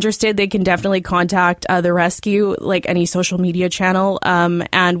are interested, they can definitely contact the rescue, like any social media channel,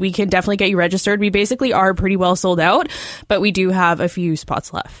 and we can definitely get you registered. We basically are pretty well sold out, but we do have a few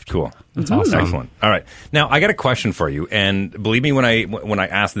spots left. Cool. That's awesome. Excellent. All right. Now, I got a question for you, and believe me when I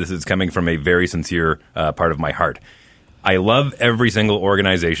ask this, it's coming from a very sincere part of my heart. I love every single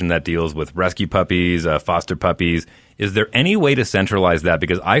organization that deals with rescue puppies, foster puppies. Is there any way to centralize that?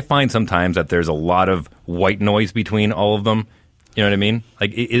 Because I find sometimes that there's a lot of white noise between all of them. You know what I mean?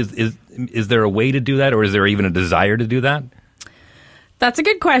 Like, is there a way to do that, or is there even a desire to do that? That's a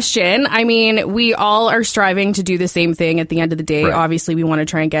good question. I mean, we all are striving to do the same thing at the end of the day. Right. Obviously, we want to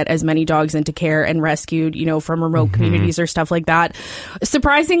try and get as many dogs into care and rescued, from remote communities or stuff like that.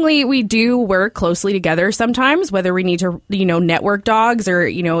 Surprisingly, we do work closely together sometimes, whether we need to, network dogs or,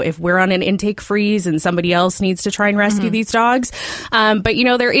 if we're on an intake freeze and somebody else needs to try and rescue these dogs. But,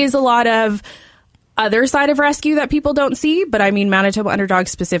 there is a lot of other side of rescue that people don't see, but I mean Manitoba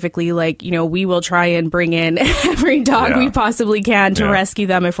Underdogs specifically, we will try and bring in every dog we possibly can to rescue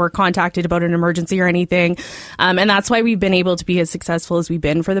them if we're contacted about an emergency or anything, and that's why we've been able to be as successful as we've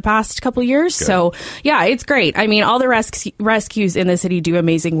been for the past couple years. Good. So yeah, it's great. I mean, all the rescues in the city do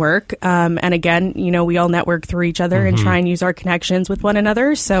amazing work, and again, we all network through each other and try and use our connections with one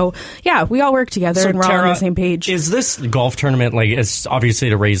another. So yeah, we all work together and we're all on the same page. Is this golf tournament it's obviously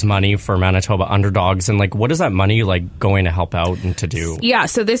to raise money for Manitoba Underdogs, and what is that money going to help out and to do? Yeah,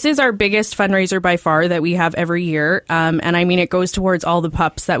 so this is our biggest fundraiser by far that we have every year, and I mean it goes towards all the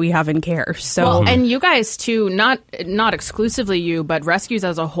pups that we have in care. So and you guys too, not exclusively you, but rescues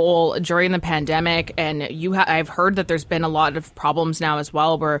as a whole during the pandemic, and I've heard that there's been a lot of problems now as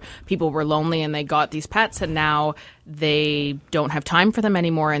well where people were lonely and they got these pets and now they don't have time for them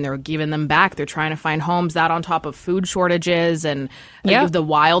anymore and they're giving them back. They're trying to find homes. That on top of food shortages and the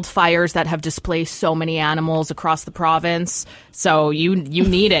wildfires that have displaced so many animals across the province. So you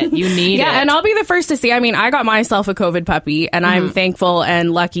need it. You need it. Yeah, and I'll be the first to say, I mean, I got myself a COVID puppy and I'm thankful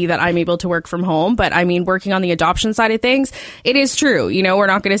and lucky that I'm able to work from home. But I mean, working on the adoption side of things, it is true. We're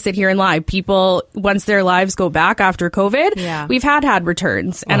not going to sit here and lie. People, once their lives go back after COVID, we've had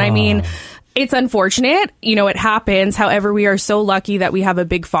returns. And I mean, it's unfortunate, it happens. However, we are so lucky that we have a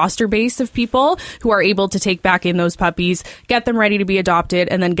big foster base of people who are able to take back in those puppies, get them ready to be adopted,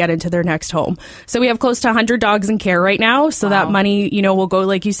 and then get into their next home. So we have close to 100 dogs in care right now. So that money, will go,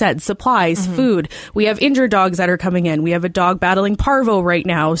 like you said, supplies, food. We have injured dogs that are coming in. We have a dog battling parvo right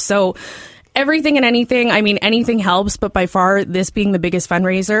now. So everything and anything, I mean, anything helps, but by far, this being the biggest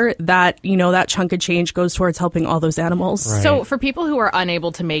fundraiser, that, that chunk of change goes towards helping all those animals. Right. So for people who are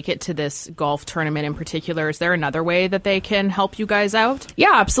unable to make it to this golf tournament in particular, is there another way that they can help you guys out?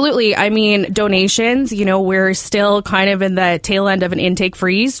 Yeah, absolutely. I mean, donations, we're still kind of in the tail end of an intake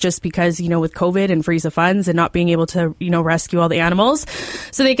freeze just because, with COVID and freeze of funds and not being able to, rescue all the animals.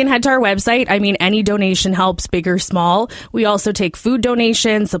 So they can head to our website. I mean, any donation helps, big or small. We also take food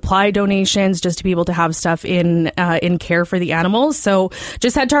donations, supply donations, just to be able to have stuff in care for the animals. So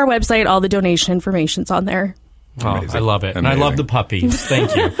just head to our website. All the donation information's on there. Oh, I love it. And I love the puppies.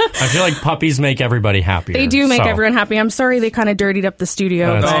 Thank you. I feel like puppies make everybody happier. They do make everyone happy. I'm sorry they kind of dirtied up the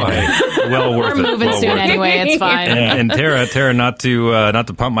studio. Well worth it. We're moving soon anyway. It's fine. And Tara, not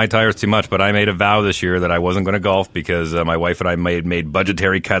to pump my tires too much, but I made a vow this year that I wasn't going to golf because my wife and I made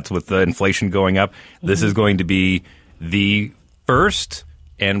budgetary cuts with the inflation going up. This is going to be the first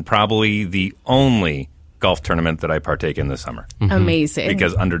and probably the only golf tournament that I partake in this summer. Amazing.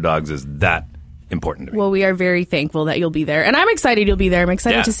 Because Underdogs is that important to me. Well, we are very thankful that you'll be there. And I'm excited you'll be there. I'm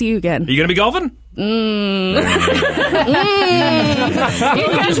excited to see you again. Are you going to be golfing? You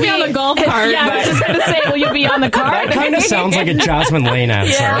catch me on the golf cart. Yeah, I was just going to say, will you be on the cart? That kind of sounds like a Jasmine Lane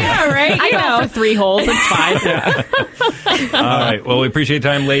answer. Yeah, right? I go for 3 holes. It's fine. All right. Well, we appreciate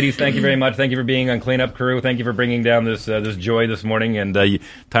your time, ladies. Thank you very much. Thank you for being on Cleanup Crew. Thank you for bringing down this joy this morning. And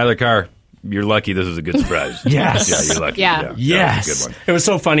Tyler Carr, you're lucky this was a good surprise. Yes. Yeah, you're lucky. Yeah. Yes. That was a good one. It was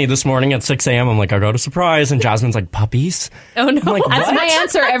so funny this morning at 6 a.m. I'm like, I got a surprise. And Jasmine's like, puppies? Oh, no. I'm like, That's what? my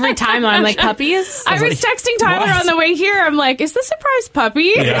answer every time. I'm like, puppies? I was texting Tyler what? on the way here. I'm like, is this surprise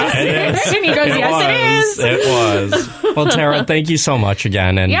puppy? Yeah, it is. And he goes, yes, it is. It was. Well, Tara, thank you so much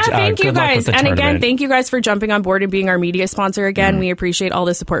again. And Yeah, thank you good luck guys. with the And again, tournament. thank you guys for jumping on board and being our media sponsor again. We appreciate all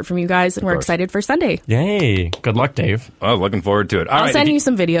the support from you guys, and we're excited for Sunday. Yay. Good luck, Dave. Oh, looking forward to it. All I'll right, send if you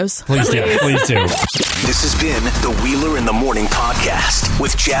some videos. Please do. Please do. This has been the Wheeler in the Morning podcast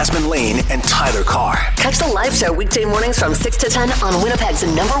with Jasmine Lane and Tyler Carr. Catch the live show weekday mornings from 6 to 10 on Winnipeg's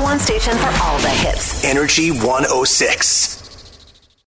 #1 station for all the hits. Energy 106.